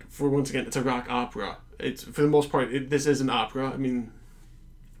 but once again, it's a rock opera. It's, for the most part, this is an opera. I mean,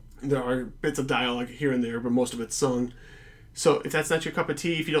 there are bits of dialogue here and there, but most of it's sung. So if that's not your cup of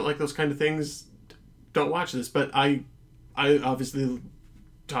tea, if you don't like those kind of things, don't watch this. But I obviously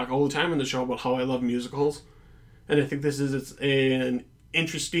talk all the time on the show about how I love musicals, and I think this is an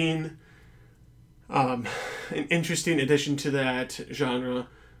interesting addition to that genre.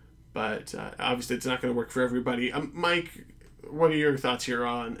 But obviously, it's not going to work for everybody. Mike, what are your thoughts here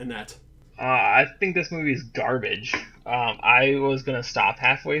on Annette? I think this movie is garbage. I was going to stop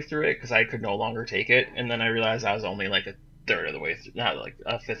halfway through it because I could no longer take it, and then I realized I was only like a third of the way through, not like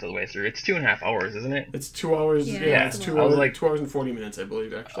a fifth of the way through. It's 2.5 hours, isn't it? It's 2 hours. Yeah, it's 2 hours. Like 2 hours and 40 minutes, I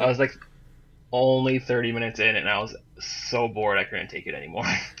believe. Actually, I was like only 30 minutes in, and I was so bored I couldn't take it anymore.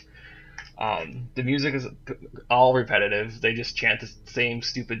 The music is all repetitive. They just chant the same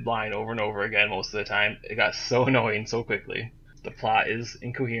stupid line over and over again most of the time. It got so annoying so quickly. The plot is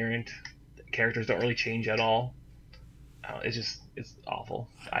incoherent. The characters don't really change at all. It's awful.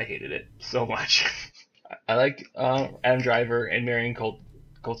 I hated it so much. I liked Adam Driver and Marion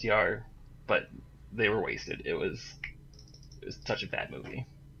Cotillard, but they were wasted. It was such a bad movie.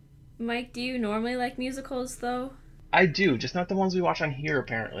 Mike, do you normally like musicals, though? I do, just not the ones we watch on here,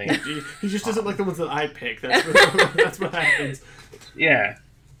 apparently. He just doesn't like the ones that I pick. That's what happens. Yeah.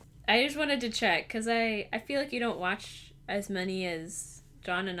 I just wanted to check, because I feel like you don't watch as many as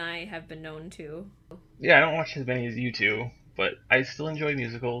John and I have been known to. Yeah, I don't watch as many as you two, but I still enjoy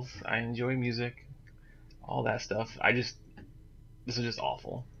musicals. I enjoy music, all that stuff. This was just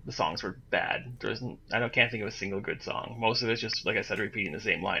awful. The songs were bad. Can't think of a single good song. Most of it's just, like I said, repeating the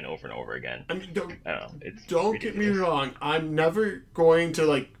same line over and over again. I mean, don't get me wrong. I'm never going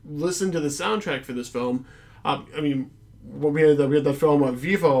to listen to the soundtrack for this film. I mean, we had the film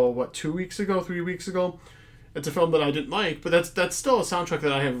Vivo 3 weeks ago. It's a film that I didn't like, but that's still a soundtrack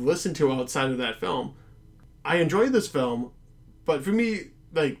that I have listened to outside of that film. I enjoyed this film, but for me,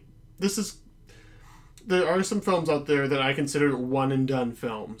 there are some films out there that I consider one and done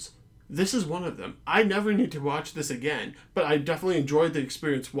films. This is one of them. I never need to watch this again, but I definitely enjoyed the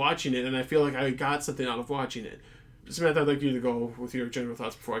experience watching it, and I feel like I got something out of watching it. Samantha, I'd like you to go with your general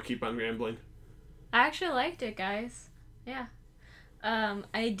thoughts before I keep on rambling. I actually liked it, guys. Yeah.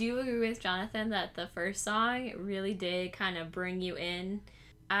 I do agree with Jonathan that the first song really did kind of bring you in.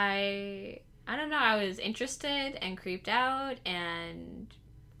 I don't know, I was interested and creeped out, and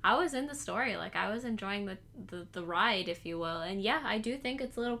I was in the story. Like, I was enjoying the ride, if you will. And yeah, I do think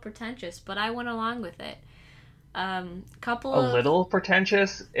it's a little pretentious, but I went along with it. Little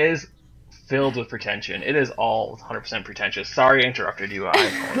pretentious is filled with pretension. It is all 100% pretentious. Sorry I interrupted you. I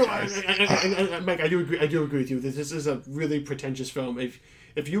apologize. Mike, I do agree with you. This is a really pretentious film.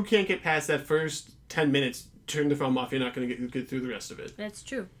 If you can't get past that first 10 minutes, turn the film off. You're not going to get through the rest of it. That's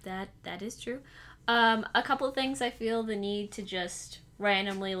true. That is true. A couple of things I feel the need to just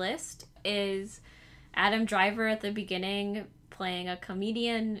randomly list is Adam Driver at the beginning playing a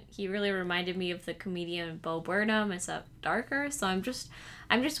comedian. He really reminded me of the comedian Bo Burnham, except darker. So I'm just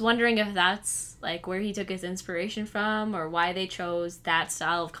wondering if that's like where he took his inspiration from, or why they chose that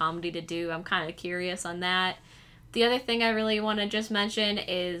style of comedy to do. I'm kind of curious on that. The other thing I really want to just mention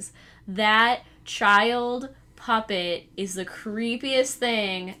is that child puppet is the creepiest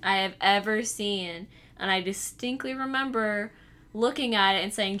thing I have ever seen, and I distinctly remember looking at it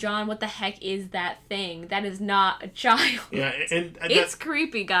and saying, John, what the heck is that thing? That is not a child. Yeah, and it's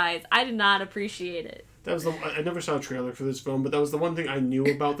creepy, guys. I did not appreciate it. I never saw a trailer for this film, but that was the one thing I knew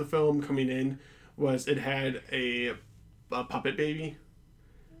about the film coming in, was it had a puppet baby.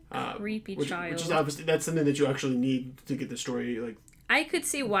 Creepy child. Which is obviously, that's something that you actually need to get the story, like... I could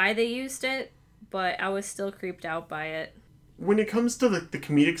see why they used it, but I was still creeped out by it. When it comes to the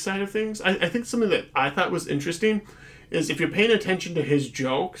comedic side of things, I think something that I thought was interesting is if you're paying attention to his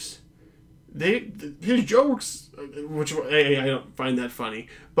jokes, his jokes, which I don't find that funny,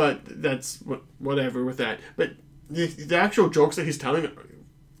 but that's whatever with that. But the actual jokes that he's telling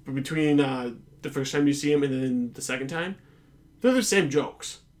between the first time you see him and then the second time, they're the same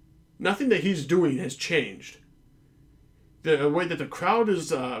jokes. Nothing that he's doing has changed. The way that the crowd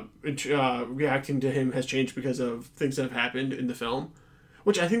is reacting to him has changed because of things that have happened in the film,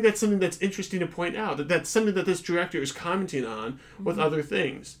 which I think that's something that's interesting to point out. That's something that this director is commenting on with other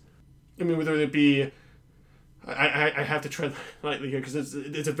things. I mean, whether it be... I have to tread lightly here because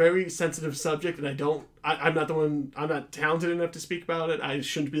it's a very sensitive subject, and I'm not talented enough to speak about it. I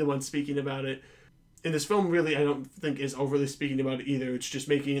shouldn't be the one speaking about it. In this film, really, I don't think is overly speaking about it either. It's just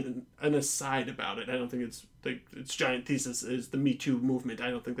making an aside about it. I don't think its giant thesis is the Me Too movement. I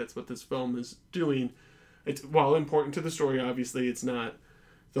don't think that's what this film is doing. It's, while important to the story, obviously, it's not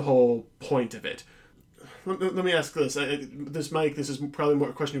the whole point of it. Let me ask this. Mike, this is probably more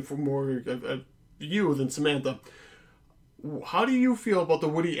a question for more of you than Samantha. How do you feel about the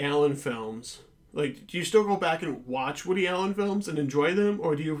Woody Allen films? Like, do you still go back and watch Woody Allen films and enjoy them?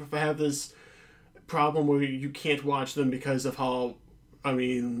 Or do you have this problem where you can't watch them because of how,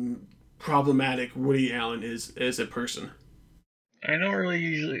 problematic Woody Allen is as a person? I don't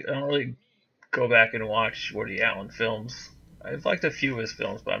really go back and watch Woody Allen films. I've liked a few of his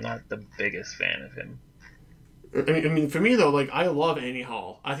films, but I'm not the biggest fan of him. I mean, for me, though, like, I love Annie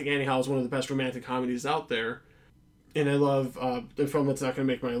Hall. I think Annie Hall is one of the best romantic comedies out there. And I love the film that's not going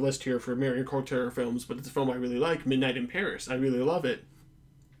to make my list here for Marion Cotillard films, but it's a film I really like, Midnight in Paris. I really love it.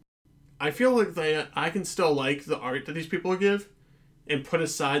 I feel like I can still like the art that these people give and put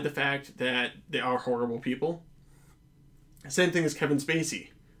aside the fact that they are horrible people. Same thing as Kevin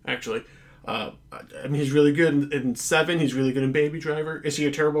Spacey, actually. He's really good in Seven. He's really good in Baby Driver. Is he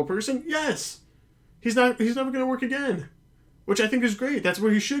a terrible person? Yes. He's never going to work again, which I think is great. That's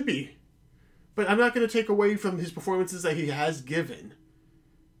where he should be. But I'm not going to take away from his performances that he has given.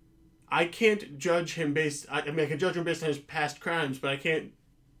 I can't judge him I can judge him based on his past crimes, but I can't...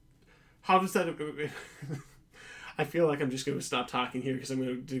 How does that... I feel like I'm just going to stop talking here because I'm going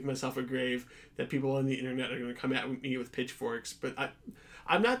to dig myself a grave that people on the internet are going to come at me with pitchforks. But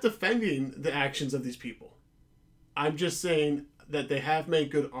I'm not defending the actions of these people. I'm just saying that they have made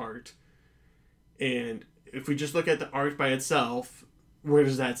good art. And if we just look at the art by itself, where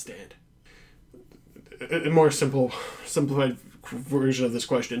does that stand? A more simplified version of this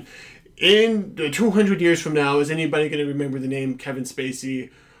question. In 200 years from now, is anybody going to remember the name Kevin Spacey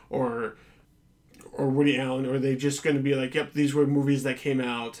or Woody Allen? Or are they just going to be like, yep, these were movies that came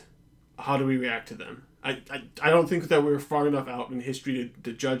out. How do we react to them? I don't think that we're far enough out in history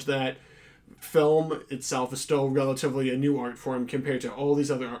to judge that. Film itself is still relatively a new art form compared to all these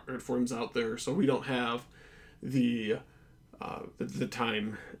other art forms out there, so we don't have the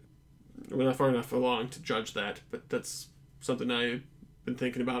time. We're not far enough along to judge that, but that's something I've been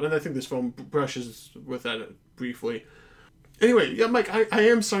thinking about, and I think this film brushes with that briefly. Anyway, yeah, Mike, I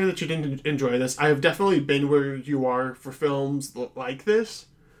am sorry that you didn't enjoy this. I have definitely been where you are for films like this.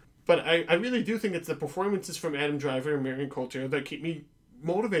 But I really do think it's the performances from Adam Driver and Marion Cotillard that keep me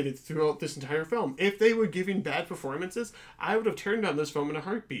motivated throughout this entire film. If they were giving bad performances, I would have turned on this film in a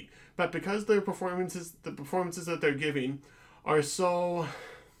heartbeat. But because the performances that they're giving are so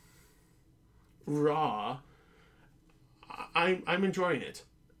raw, I'm enjoying it.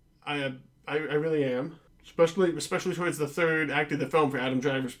 I really am. Especially towards the third act of the film for Adam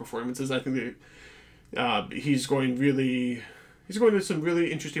Driver's performances. I think that he's going to some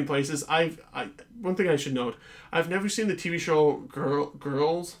really interesting places. One thing I should note, I've never seen the TV show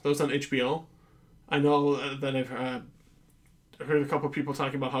Girls that was on HBO. I know that I've heard a couple of people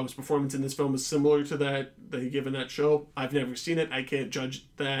talking about how his performance in this film is similar to that he gave in that show. I've never seen it. I can't judge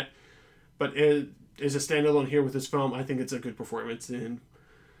that. But as a standalone here with this film, I think it's a good performance and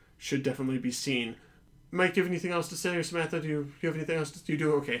should definitely be seen. Mike, do you have anything else to say? Or Samantha, do you have anything else to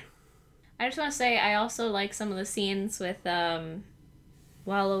do? Okay. I just want to say I also like some of the scenes with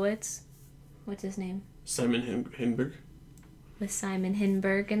Wolowitz. What's his name? Simon Hinberg. With Simon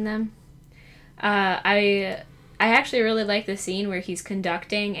Hinberg in them. I actually really like the scene where he's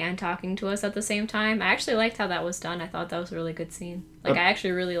conducting and talking to us at the same time. I actually liked how that was done. I thought that was a really good scene. I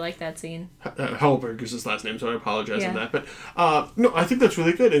actually really liked that scene. Hellberg is his last name, so I apologize on that. But no, I think that's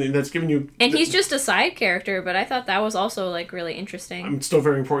really good, and that's giving you... And he's just a side character, but I thought that was also really interesting. It's still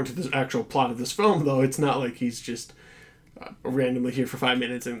very important to the actual plot of this film, though. It's not like he's just randomly here for 5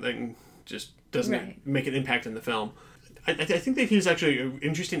 minutes and just doesn't make an impact in the film. I think that he's actually an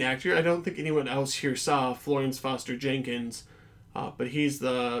interesting actor. I don't think anyone else here saw Florence Foster Jenkins, but he's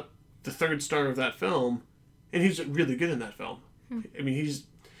the third star of that film, and he's really good in that film. I mean,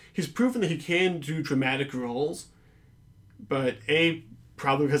 he's proven that he can do dramatic roles, but A,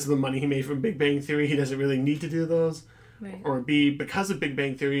 probably because of the money he made from Big Bang Theory, he doesn't really need to do those. Right. Or B, because of Big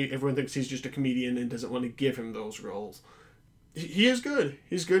Bang Theory, everyone thinks he's just a comedian and doesn't want to give him those roles. He is good.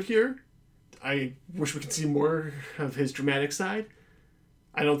 He's good here. I wish we could see more of his dramatic side.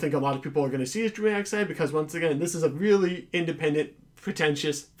 I don't think a lot of people are going to see his dramatic side because, once again, this is a really independent,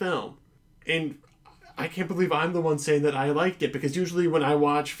 pretentious film. And I can't believe I'm the one saying that I liked it, because usually when I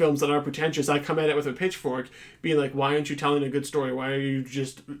watch films that are pretentious, I come at it with a pitchfork, being like, why aren't you telling a good story? Why are you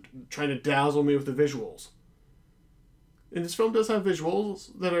just trying to dazzle me with the visuals? And this film does have visuals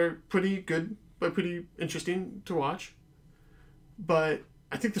that are pretty good, but pretty interesting to watch. But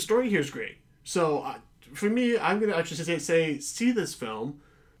I think the story here is great. So, for me, I'm going to actually say, see this film.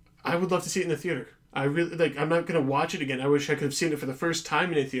 I would love to see it in the theater. I'm not going to watch it again. I wish I could have seen it for the first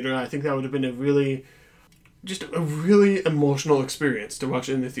time in a theater. I think that would have been a really emotional experience to watch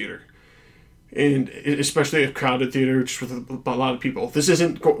it in the theater. And especially a crowded theater just with a lot of people. This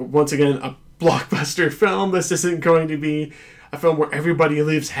isn't, once again, a blockbuster film. This isn't going to be a film where everybody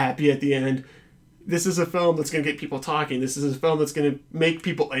leaves happy at the end. This is a film that's going to get people talking. This is a film that's going to make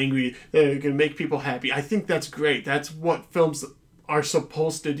people angry. They're going to make people happy. I think that's great. That's what films are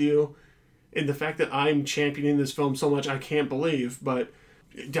supposed to do. And the fact that I'm championing this film so much, I can't believe. But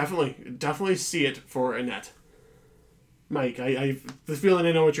definitely see it for Annette. Mike, I the feeling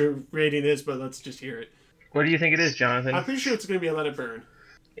I know what your rating is, but let's just hear it. What do you think it is, Jonathan? I'm pretty sure it's going to be a Let It Burn.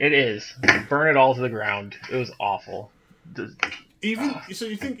 It is. Burn it all to the ground. It was awful. So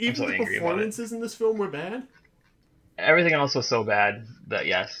you think even the performances in this film were bad? Everything else was so bad that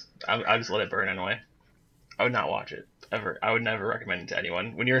yes, I just let it burn anyway. I would not watch it ever. I would never recommend it to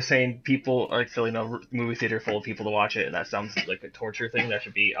anyone. When you're saying people are filling a movie theater full of people to watch it, and that sounds like a torture thing that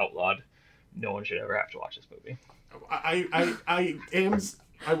should be outlawed. No one should ever have to watch this movie.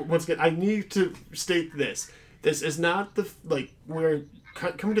 Once again, I need to state this. This is not we're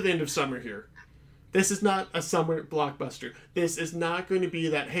coming to the end of summer here. This is not a summer blockbuster. This is not going to be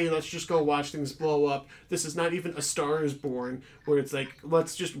that, hey, let's just go watch things blow up. This is not even A Star Is Born, where it's like,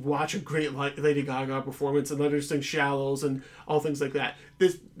 let's just watch a great Lady Gaga performance and let her sing Shallows and all things like that.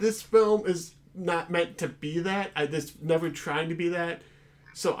 This film is not meant to be that. This never trying to be that.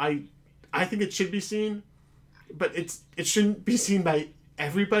 So I think it should be seen, but it shouldn't be seen by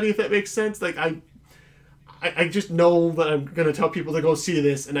everybody, if that makes sense. I just know that I'm going to tell people to go see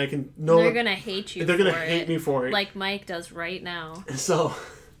this, and I can know they're going to hate you. They're going to hate me for it, like Mike does right now. So,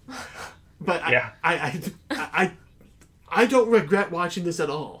 but yeah. I don't regret watching this at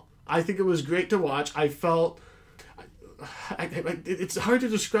all. I think it was great to watch. I felt it's hard to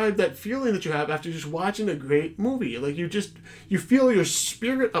describe that feeling that you have after just watching a great movie. Like you feel your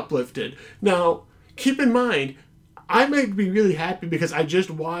spirit uplifted. Now, keep in mind, I might be really happy because I just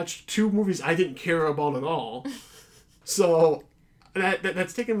watched two movies I didn't care about at all. So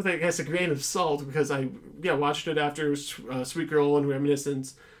that's taken with, I guess, a grain of salt, because I watched it after Sweet Girl and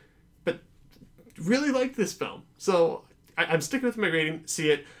Reminiscence, but really liked this film. So I'm sticking with my rating. See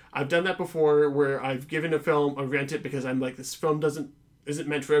it. I've done that before, where I've given a film a rent it because I'm like, this film isn't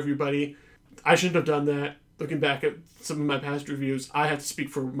meant for everybody. I shouldn't have done that. Looking back at some of my past reviews, I have to speak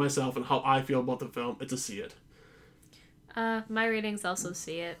for myself and how I feel about the film. It's a see it. My ratings also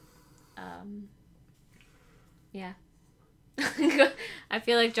see it. Yeah. I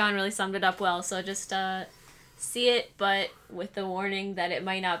feel like John really summed it up well, so just see it, but with the warning that it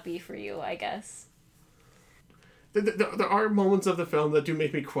might not be for you, I guess. There are moments of the film that do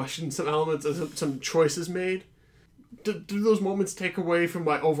make me question some elements of some choices made. Do those moments take away from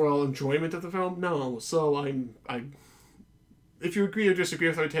my overall enjoyment of the film? No. So if you agree or disagree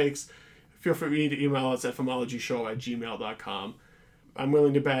with our takes, feel free to email us at filmologyshow@gmail.com. I'm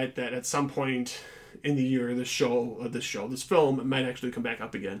willing to bet that at some point in the year, this film might actually come back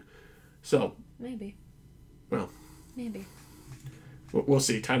up again. So maybe. Well, maybe. We'll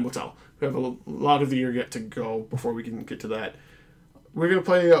see. Time will tell. We have a lot of the year yet to go before we can get to that. We're going to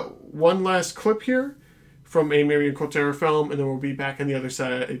play one last clip here from a Marion Cotillard film, and then we'll be back on the other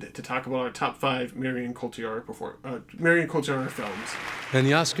side to talk about our top 5 Marion Cotillard films. And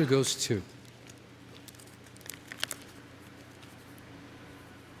the Oscar goes to...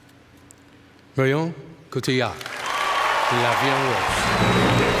 Marion Cotillard, La Vie en Rose.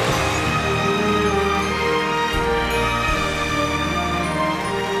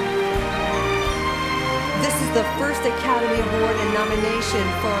 This is the first Academy Award and nomination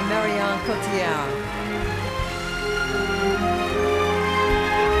for Marion Cotillard.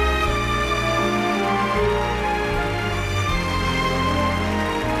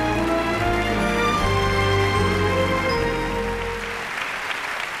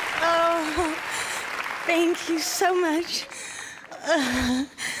 Thank you so much.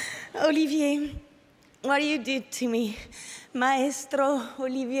 Olivier, what you did to me. Maestro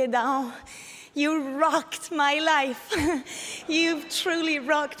Olivier Dahan, you rocked my life. You've truly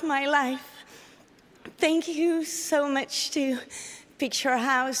rocked my life. Thank you so much to Picture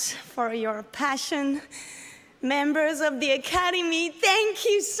House for your passion. Members of the Academy, thank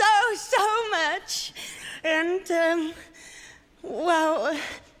you so much. And, well,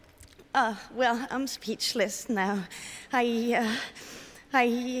 I'm speechless now. I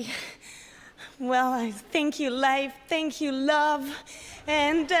thank you, life, thank you, love.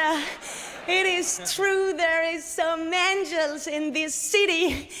 And it is true, there is some angels in this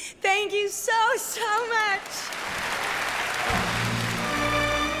city. Thank you so much.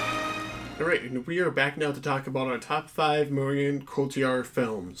 All right, and we are back now to talk about our top 5 Marion Cotillard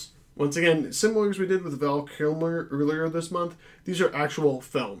films. Once again, similar as we did with Val Kilmer earlier this month, these are actual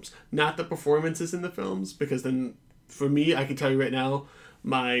films, not the performances in the films, because then, for me, I can tell you right now,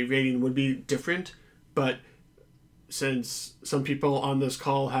 my rating would be different, but since some people on this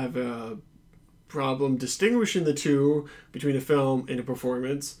call have a problem distinguishing the two between a film and a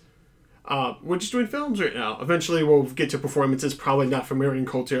performance, we're just doing films right now. Eventually we'll get to performances, probably not for Marion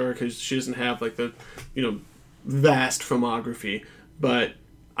Cotillard, because she doesn't have like the, vast filmography, but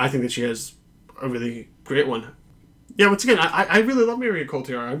I think that she has a really great one. Yeah, once again, I really love Marion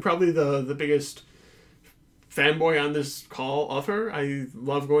Cotillard. I'm probably the biggest fanboy on this call of her. I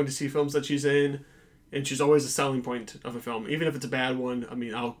love going to see films that she's in, and she's always a selling point of a film. Even if it's a bad one,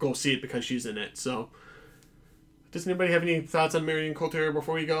 I'll go see it because she's in it. So, does anybody have any thoughts on Marion Cotillard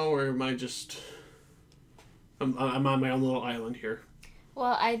before we go, or am I just... I'm on my own little island here.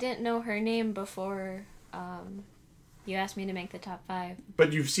 Well, I didn't know her name before you asked me to make the top 5.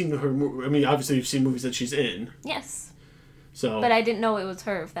 But you've seen her... obviously you've seen movies that she's in. Yes. So. But I didn't know it was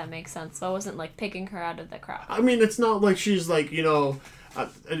her, if that makes sense. So I wasn't, picking her out of the crowd. It's not like she's,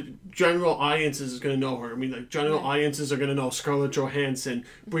 general audiences is going to know her. General audiences are going to know Scarlett Johansson,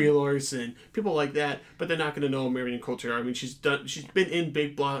 Brie Larson, people like that, but they're not going to know Marion Cotillard. She's been in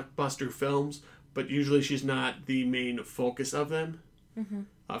big blockbuster films, but usually she's not the main focus of them. Mm-hmm.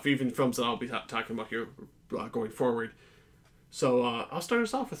 For even films that I'll be talking about here going forward. So I'll start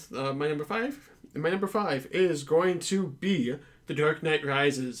us off with my number 5. And my number 5 is going to be The Dark Knight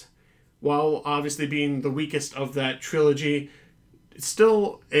Rises. While obviously being the weakest of that trilogy, it's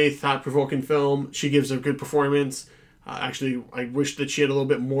still a thought-provoking film. She gives a good performance. Actually, I wish that she had a little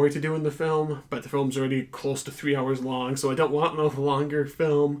bit more to do in the film, but the film's already close to 3 hours long, so I don't want no longer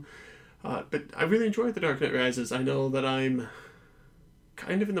film. But I really enjoyed The Dark Knight Rises. I know that I'm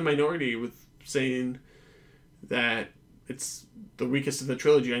kind of in the minority with saying that it's the weakest of the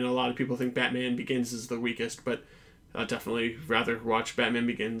trilogy. I know a lot of people think Batman Begins is the weakest, but I'd definitely rather watch Batman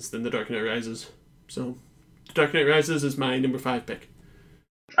Begins than The Dark Knight Rises. So, Dark Knight Rises is my number 5 pick.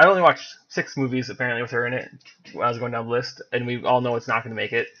 I only watched 6 movies apparently with her in it when I was going down the list, and we all know it's not going to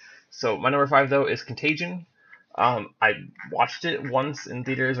make it. So my number 5 though is Contagion. I watched it once in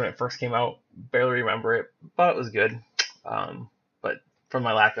theaters when it first came out. Barely remember it, but it was good. But from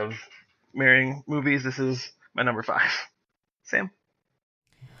my lack of mirroring movies, this is my number 5. Sam?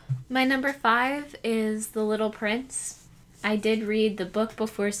 My number 5 is The Little Prince. I did read the book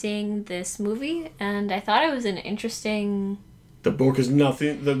before seeing this movie, and I thought it was an interesting... The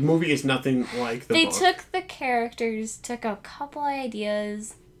movie is nothing like the book. They took the characters, took a couple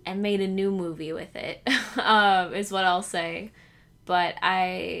ideas, and made a new movie with it, is what I'll say. But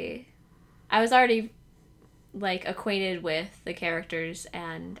I was already, like, acquainted with the characters,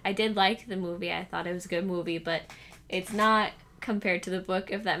 and I did like the movie. I thought it was a good movie, but it's not compared to the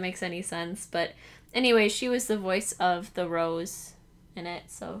book, if that makes any sense. But anyway, she was the voice of the Rose in it,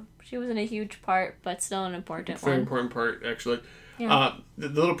 so she wasn't a huge part, but still an important one. Very important part, actually. Yeah. The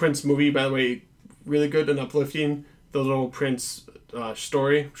Little Prince movie, by the way, really good and uplifting. The Little Prince short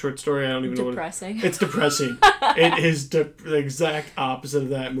story, I don't even know what it's depressing. It is the exact opposite of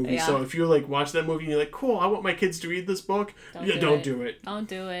that movie. Yeah. So if you like watch that movie and you're like, cool, I want my kids to read this book, don't do it. Don't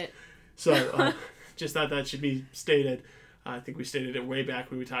do it. So just thought that should be stated. I think we stated it way back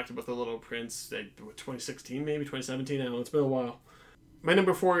when we talked about The Little Prince, 2016 maybe, 2017, I don't know, it's been a while. My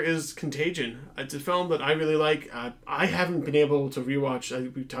number 4 is Contagion. It's a film that I really like. I haven't been able to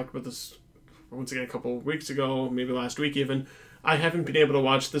rewatch, we talked about this once again a couple of weeks ago, maybe last week even. I haven't been able to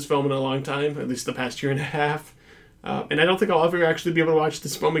watch this film in a long time, at least the past year and a half. And I don't think I'll ever actually be able to watch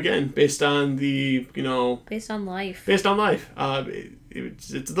this film again, based on the, Based on life. It's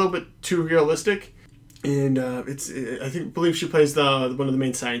a little bit too realistic. And I believe she plays one of the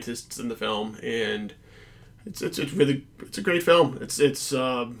main scientists in the film, and it's a great film. It's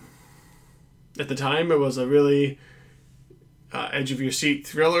at the time it was a really edge of your seat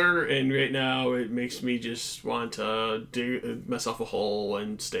thriller, and right now it makes me just want to dig myself a hole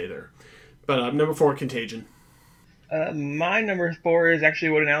and stay there. But number 4, Contagion. My number 4 is actually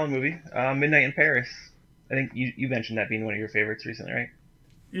a Woody Allen movie, Midnight in Paris. I think you mentioned that being one of your favorites recently, right?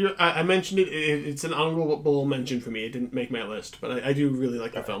 Yeah, I mentioned it. It's an honorable mention for me. It didn't make my list, but I do really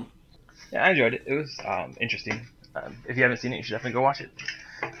like the film. Yeah, I enjoyed it. It was interesting. If you haven't seen it, you should definitely go watch it.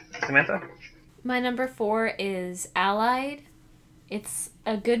 Samantha? My number 4 is Allied. It's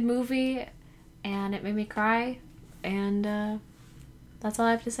a good movie, and it made me cry, and that's all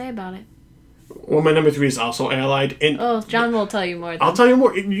I have to say about it. Well, my number 3 is also Allied. And John will tell you more. I'll tell you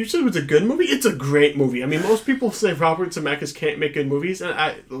more. You said it was a good movie? It's a great movie. I mean, most people say Robert Zemeckis can't make good movies, and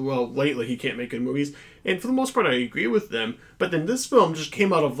lately he can't make good movies, and for the most part I agree with them, but then this film just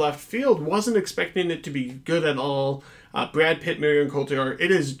came out of left field. Wasn't expecting it to be good at all. Brad Pitt, Marion Cotillard,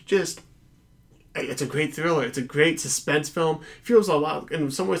 it is just... It's a great thriller. It's a great suspense film. It feels a lot, in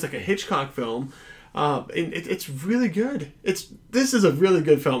some ways, like a Hitchcock film. And it's really good. This is a really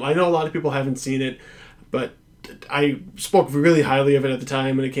good film. I know a lot of people haven't seen it, but I spoke really highly of it at the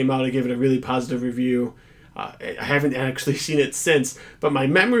time when it came out. I gave it a really positive review. I haven't actually seen it since, but my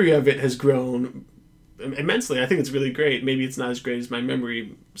memory of it has grown immensely. I think it's really great. Maybe it's not as great as my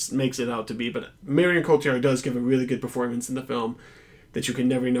memory makes it out to be, but Marion Cotillard does give a really good performance in the film that you can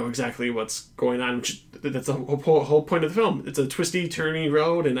never know exactly what's going on, which that's the whole point of the film. It's a twisty, turny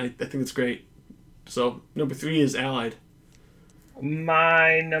road, and I think it's great. So, number 3 is Allied.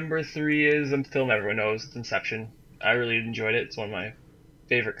 My number 3 is a film everyone knows. It's Inception. I really enjoyed it. It's one of my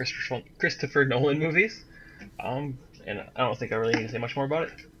favorite Christopher Nolan movies. And I don't think I really need to say much more about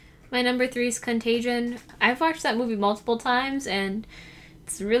it. My number 3 is Contagion. I've watched that movie multiple times, and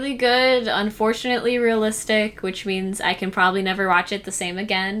it's really good, unfortunately realistic, which means I can probably never watch it the same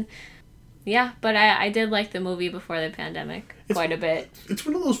again. Yeah, but I did like the movie before the pandemic quite a bit. It's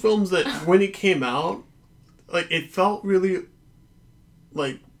one of those films that when it came out, like, it felt really,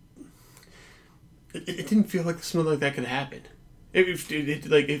 like, it didn't feel like something like that could happen.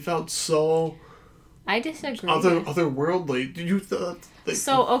 It felt so... I disagree. Otherworldly. Did you thought...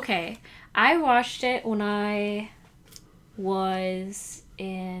 So, okay. I watched it when I was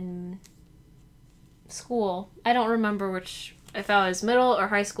in school. I don't remember if I was middle or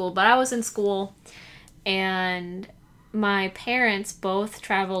high school, but I was in school, and my parents both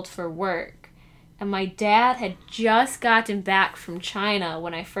traveled for work, and my dad had just gotten back from China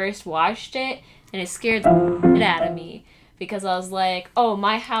when I first watched it, and it scared the shit out of me, because I was like, oh,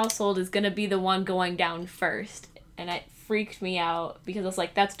 my household is gonna be the one going down first, and it freaked me out, because I was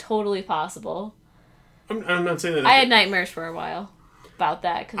like, that's totally possible. I'm not saying that... I had nightmares for a while. about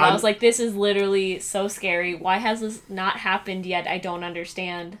that because I was like, this is literally so scary. Why has this not happened yet? I don't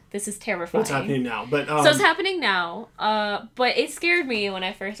understand. This is terrifying. What's happening now? But so it's happening now. But it scared me when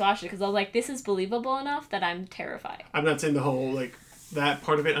I first watched it because I was like, this is believable enough that I'm terrified. I'm not saying the whole like that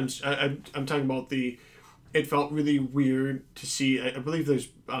part of it. I'm talking about the. It felt really weird to see. I believe there's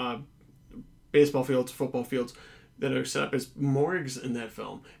baseball fields, football fields that are set up as morgues in that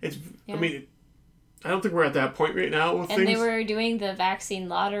film. It's. Yeah. I mean. I don't think we're at that point right now with things. And they were doing the vaccine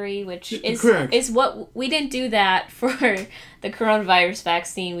lottery, which is what we didn't do that for the coronavirus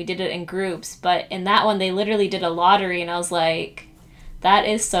vaccine. We did it in groups, but in that one they literally did a lottery, and I was like, that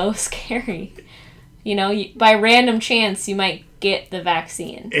is so scary. You know, by random chance you might get the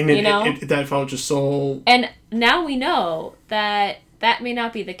vaccine. And that felt just so. And now we know that may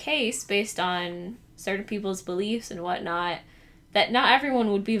not be the case based on certain people's beliefs and whatnot. That not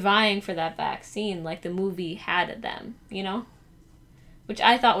everyone would be vying for that vaccine like the movie had them, you know? Which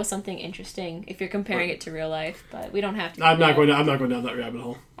I thought was something interesting if you're comparing it to real life, but we don't have to. I'm not going down that rabbit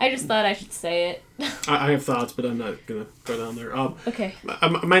hole. I just thought I should say it. I have thoughts, but I'm not going to go down there. Okay.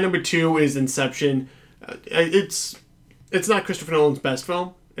 My number 2 is Inception. It's not Christopher Nolan's best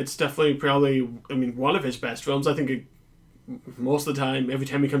film. It's definitely probably, one of his best films. I think most of the time, every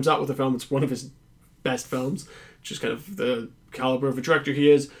time he comes out with a film, it's one of his best films. Just kind of the caliber of a director he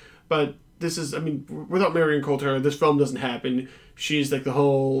is. But this is, without Marion Cotillard, this film doesn't happen. She's like the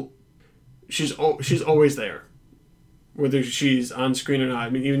whole... She's always there. Whether she's on screen or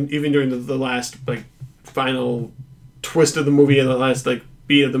not. Even during the last, final twist of the movie and the last,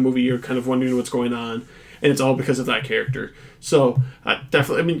 beat of the movie, you're kind of wondering what's going on. And it's all because of that character. So,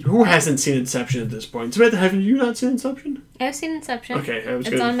 definitely, who hasn't seen Inception at this point? Samantha, have you not seen Inception? I've seen Inception. Okay.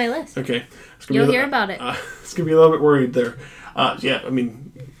 It's on my list. Okay. You'll hear about it. It's going to be a little bit worried there.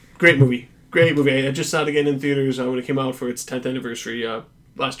 Great movie. Great movie. I just saw it again in theaters when it came out for its 10th anniversary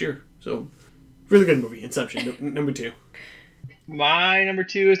last year. So, really good movie. Inception, number 2. My number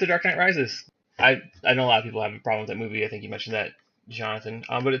 2 is The Dark Knight Rises. I know a lot of people have a problem with that movie. I think you mentioned that, Jonathan.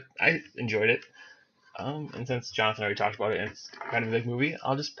 But I enjoyed it. And since Jonathan already talked about it and it's kind of a big movie,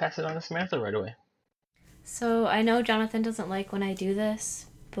 I'll just pass it on to Samantha right away. So I know Jonathan doesn't like when I do this,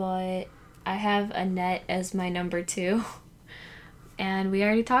 but I have Annette as my number 2. And we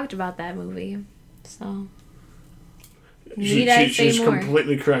already talked about that movie. So she's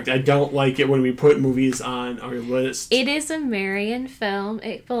completely correct. I don't like it when we put movies on our list. It is a Marion film.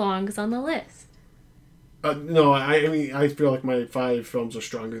 It belongs on the list. No, I feel like my 5 films are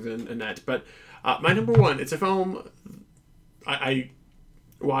stronger than Annette, but my number 1, it's a film I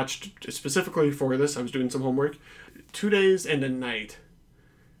watched specifically for this. I was doing some homework. 2 Days and a Night.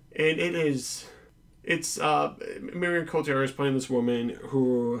 And it's Marion Cotillard is playing this woman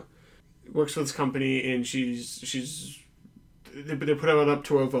who works for this company, and they put it up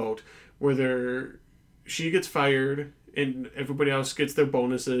to a vote whether she gets fired and everybody else gets their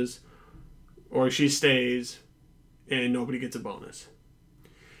bonuses, or she stays and nobody gets a bonus.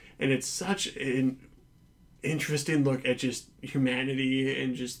 And it's such an interesting look at just humanity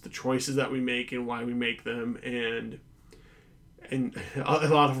and just the choices that we make and why we make them. And in a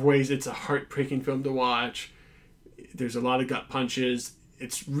lot of ways, it's a heartbreaking film to watch. There's a lot of gut punches.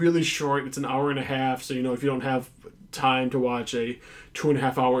 It's really short. It's an hour and a half. So, if you don't have time to watch a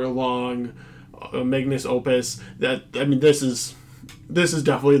 2.5 hour long magnus opus, this is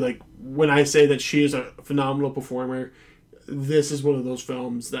definitely when I say that she is a phenomenal performer, this is one of those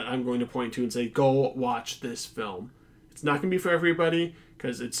films that I'm going to point to and say, go watch this film. It's not going to be for everybody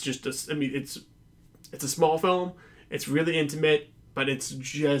because it's just it's a small film. It's really intimate, but it's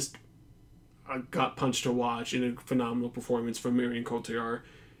just a gut punch to watch and a phenomenal performance from Marion Cotillard.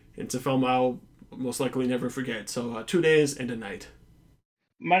 It's a film I'll most likely never forget. So 2 Days and a Night.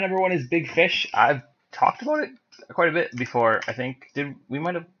 My number 1 is Big Fish. I've talked about it quite a bit before. I think I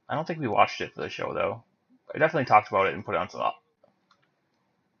don't think we watched it for the show though. I definitely talked about it and put it on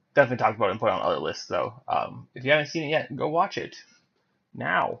other lists though. If you haven't seen it yet, go watch it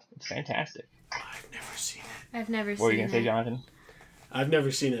now. It's fantastic. I've never seen it. I've never seen it. What were you going to say, Jonathan? I've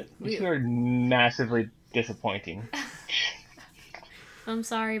never seen it. You are massively disappointing. I'm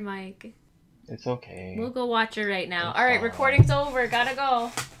sorry, Mike. It's okay. We'll go watch it right now. All right, recording's over. Gotta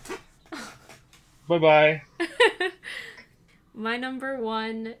go. Bye-bye. My number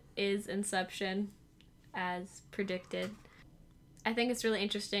 1 is Inception, as predicted. I think it's really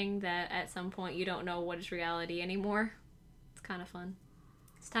interesting that at some point you don't know what is reality anymore. It's kind of fun.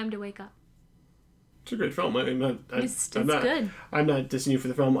 It's time to wake up. It's a great film. It's good. I'm not dissing you for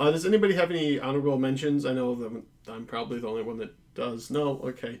the film. Does anybody have any honorable mentions? I know that I'm probably the only one that does. No?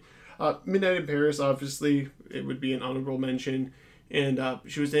 Okay. Midnight in Paris, obviously, it would be an honorable mention. and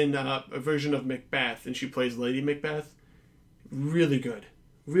she was in a version of Macbeth, and she plays Lady Macbeth. Really good.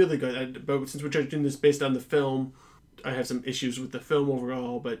 Really good. But since we're judging this based on the film, I have some issues with the film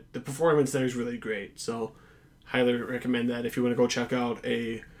overall, but the performance there is really great. So, highly recommend that if you want to go check out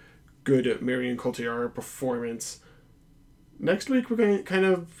a good Marion Cotillard performance. Next week, we're going to kind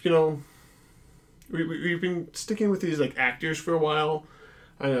of, we've been sticking with these like actors for a while.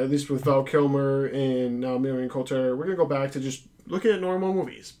 At least with Val Kilmer and now Marion Cotillard. We're going to go back to just looking at normal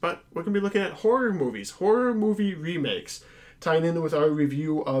movies. But we're going to be looking at horror movies, horror movie remakes, tying in with our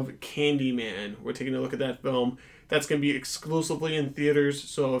review of Candyman. We're taking a look at that film. That's going to be exclusively in theaters.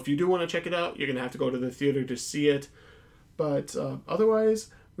 So if you do want to check it out, you're going to have to go to the theater to see it. But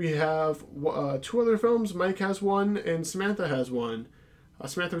otherwise, we have 2 other films. Mike has one and Samantha has one.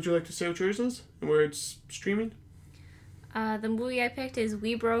 Samantha, would you like to say what yours is and where it's streaming? The movie I picked is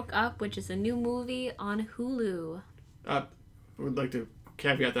We Broke Up, which is a new movie on Hulu. I would like to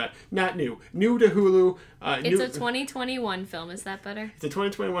caveat that. Not new. New to Hulu. It's a 2021 film. Is that better? It's a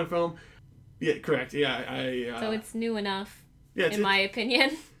 2021 film. Yeah, correct. Yeah, so it's new enough, yeah, in my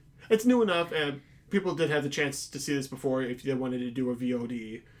opinion. It's new enough, and people did have the chance to see this before if they wanted to do a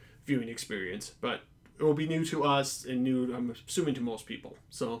VOD viewing experience. But it will be new to us and new, I'm assuming, to most people.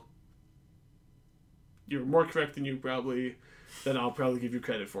 So you're more correct than I'll probably give you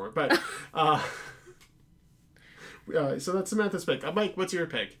credit for. But so that's Samantha's pick. Mike, what's your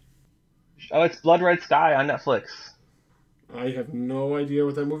pick? Oh, it's Blood Red Sky on Netflix. I have no idea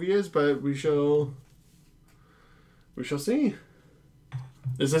what that movie is, but we shall see.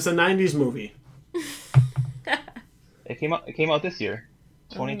 Is this a 90s movie? It came out this year,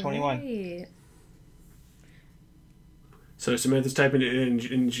 2021. Right. So Samantha's typing it in,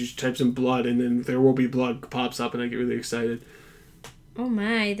 and she types in blood, and then There Will Be Blood pops up, and I get really excited. Oh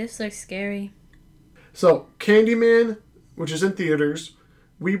my, this looks scary. So, Candyman, which is in theaters,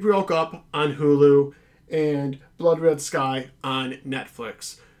 We Broke Up on Hulu, and Blood Red Sky on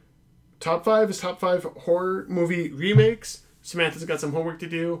Netflix. Top 5 is top 5 horror movie remakes. Samantha's got some homework to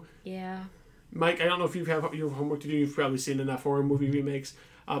do. Yeah. Mike, I don't know if you have your homework to do. You've probably seen enough horror movie remakes.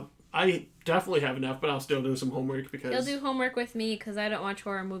 I definitely have enough, but I'll still do some homework because... You'll do homework with me because I don't watch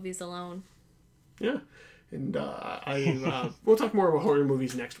horror movies alone. Yeah. And we'll talk more about horror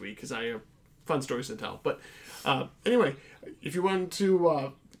movies next week because I have fun stories to tell. But anyway, if you want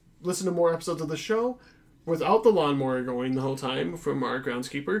to listen to more episodes of the show without the lawnmower going the whole time from our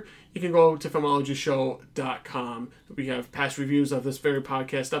groundskeeper, you can go to filmologyshow.com. We have past reviews of this very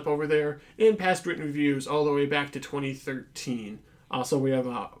podcast up over there and past written reviews all the way back to 2013. Also, we have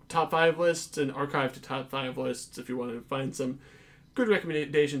a top 5 list and archive to top 5 lists if you want to find some good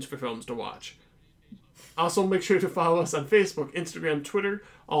recommendations for films to watch. Also, make sure to follow us on Facebook, Instagram, Twitter,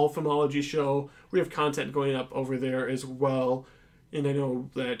 all Filmology Show. We have content going up over there as well. And I know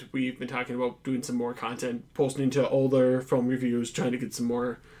that we've been talking about doing some more content, posting to older film reviews, trying to get some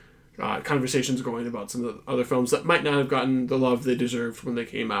more conversations going about some of the other films that might not have gotten the love they deserved when they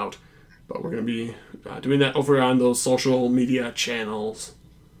came out. But we're going to be doing that over on those social media channels.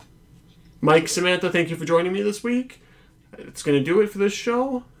 Mike, Samantha, thank you for joining me this week. It's going to do it for this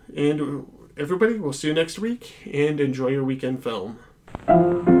show. And everybody, we'll see you next week. And enjoy your weekend film.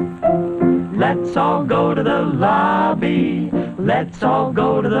 Let's all go to the lobby. Let's all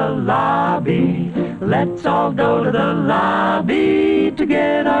go to the lobby. Let's all go to the lobby to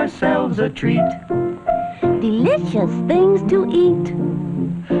get ourselves a treat. Delicious things to eat.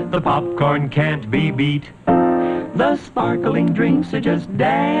 The popcorn can't be beat. The sparkling drinks are just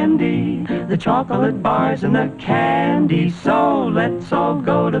dandy. The chocolate bars and the candy. So let's all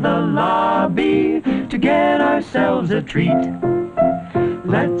go to the lobby to get ourselves a treat.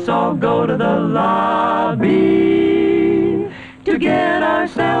 Let's all go to the lobby to get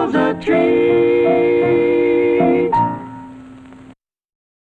ourselves a treat.